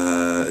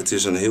 Het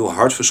is een heel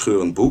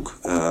hartverscheurend boek.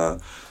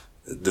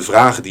 De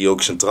vragen die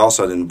ook centraal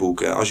staan in het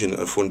boek. Als je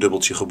voor een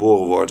dubbeltje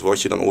geboren wordt,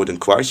 word je dan ooit een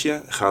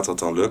kwartje? Gaat dat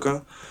dan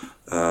lukken?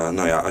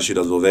 Als je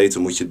dat wil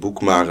weten, moet je het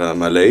boek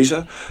maar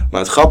lezen.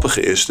 Maar het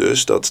grappige is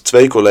dus dat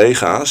 2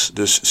 collega's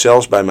dus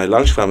zelfs bij mij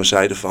langskwamen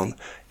zeiden van,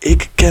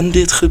 ik ken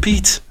dit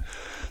gebied.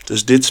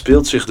 Dus dit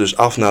speelt zich dus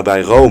af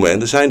nabij Rome.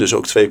 En er zijn dus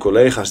ook 2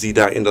 collega's die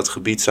daar in dat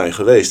gebied zijn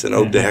geweest. En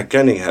ook de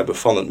herkenning hebben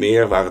van het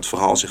meer, waar het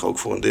verhaal zich ook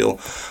voor een deel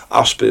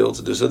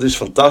afspeelt. Dus dat is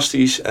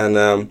fantastisch. En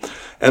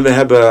we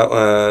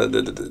hebben,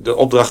 de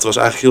opdracht was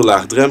eigenlijk heel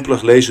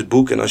laagdrempelig. Lees het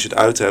boek en als je het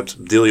uit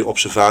hebt, deel je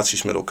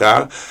observaties met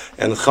elkaar.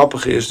 En het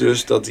grappige is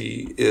dus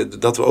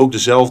dat we ook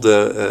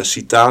dezelfde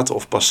citaten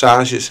of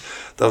passages,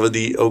 dat we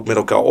die ook met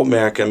elkaar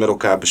opmerken en met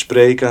elkaar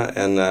bespreken.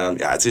 En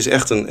het is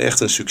echt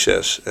een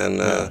succes. En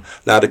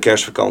na de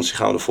kerstvakantie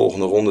gaan we de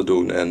volgende ronde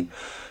doen. En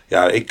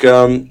ja, ik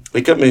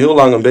heb me heel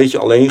lang een beetje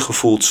alleen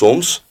gevoeld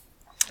soms.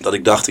 Dat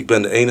ik dacht, ik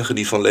ben de enige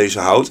die van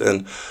lezen houdt.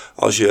 En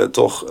als je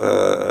toch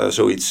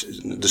zoiets,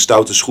 de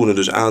stoute schoenen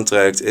dus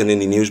aantrekt en in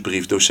die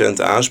nieuwsbrief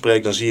docenten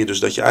aanspreekt, dan zie je dus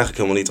dat je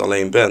eigenlijk helemaal niet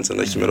alleen bent. En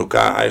dat je met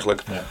elkaar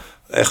eigenlijk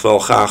echt wel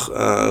graag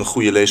een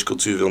goede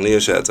leescultuur wil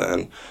neerzetten.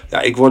 En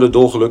ja, ik word er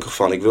dolgelukkig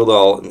van.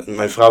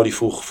 Mijn vrouw die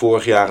vroeg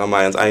vorig jaar aan mij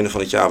aan het einde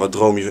van het jaar, wat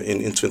droom je in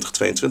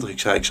 2022? Ik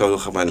zei, ik zou heel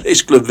graag bij een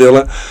leesclub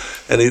willen.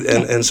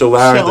 En zo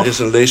waar, er is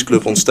een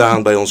leesclub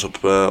ontstaan bij ons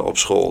op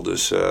school.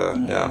 Dus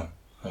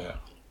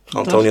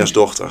Antonia's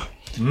dochter.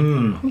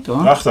 Goed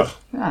hoor. Prachtig.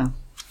 Ja.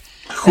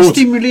 Goed. En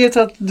stimuleert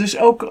dat dus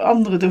ook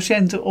andere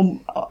docenten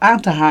om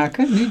aan te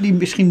haken, nu die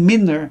misschien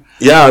minder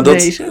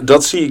lezen?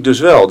 Dat zie ik dus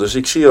wel. Dus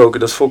ik zie ook,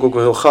 dat vond ik ook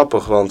wel heel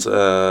grappig, want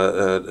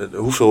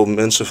hoeveel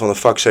mensen van de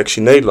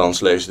vaksectie Nederlands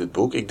lezen dit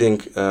boek? Ik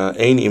denk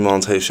 1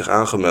 iemand heeft zich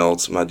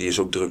aangemeld, maar die is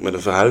ook druk met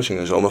een verhuizing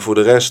en zo. Maar voor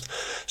de rest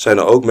zijn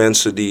er ook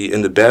mensen die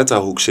in de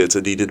beta-hoek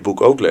zitten, die dit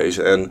boek ook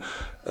lezen. En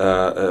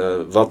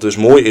wat dus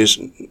mooi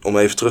is, om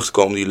even terug te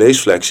komen, die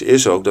leesflexen,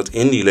 is ook dat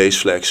in die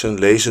leesflexen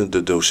lezen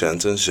de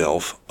docenten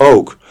zelf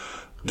ook.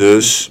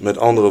 Dus met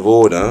andere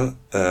woorden,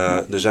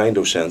 er zijn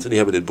docenten die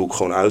hebben dit boek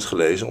gewoon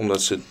uitgelezen,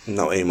 omdat ze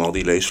nou eenmaal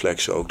die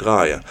leesflexen ook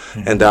draaien.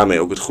 En daarmee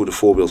ook het goede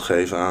voorbeeld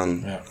geven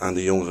aan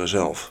de jongeren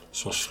zelf.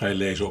 Zoals vrij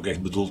lezen ook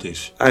echt bedoeld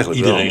is.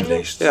 Eigenlijk iedereen wel.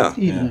 leest. Ja.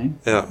 Iedereen.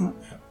 Ja.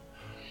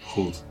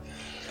 Goed.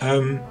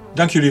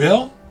 Dank jullie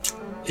wel.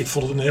 Ik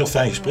vond het een heel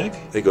fijn gesprek.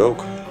 Ik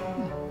ook.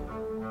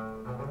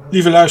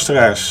 Lieve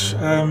luisteraars,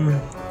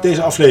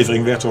 deze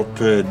aflevering werd op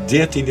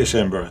 13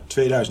 december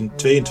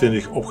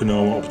 2022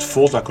 opgenomen op het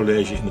Volta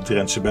College in de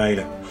Drentse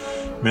Bijlen.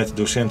 Met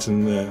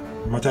docenten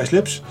Matthijs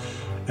Lips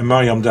en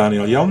Mariam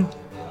Daniel Jan.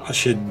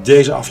 Als je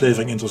deze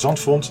aflevering interessant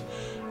vond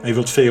en je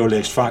wilt VO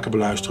Leest vaker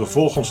beluisteren,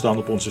 volg ons dan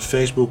op onze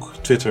Facebook,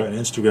 Twitter en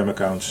Instagram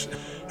accounts.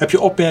 Heb je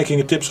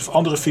opmerkingen, tips of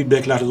andere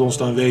feedback, laat het ons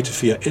dan weten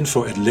via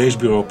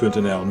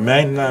info@leesbureau.nl.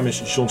 Mijn naam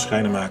is John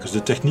Schrijnemakers.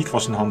 De techniek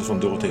was in handen van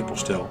Dorothee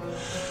Postel.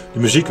 De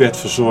muziek werd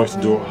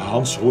verzorgd door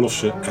Hans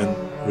Roelofsen en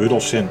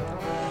Rudolf Sin.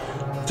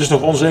 Het is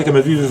nog onzeker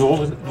met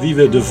wie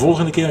we de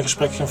volgende keer een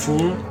gesprek gaan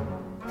voeren.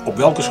 Op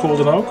welke school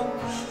dan ook.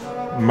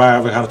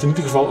 Maar we gaan het in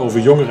ieder geval over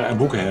jongeren en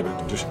boeken hebben.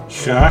 Dus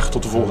graag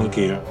tot de volgende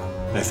keer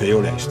bij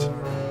VO Leest.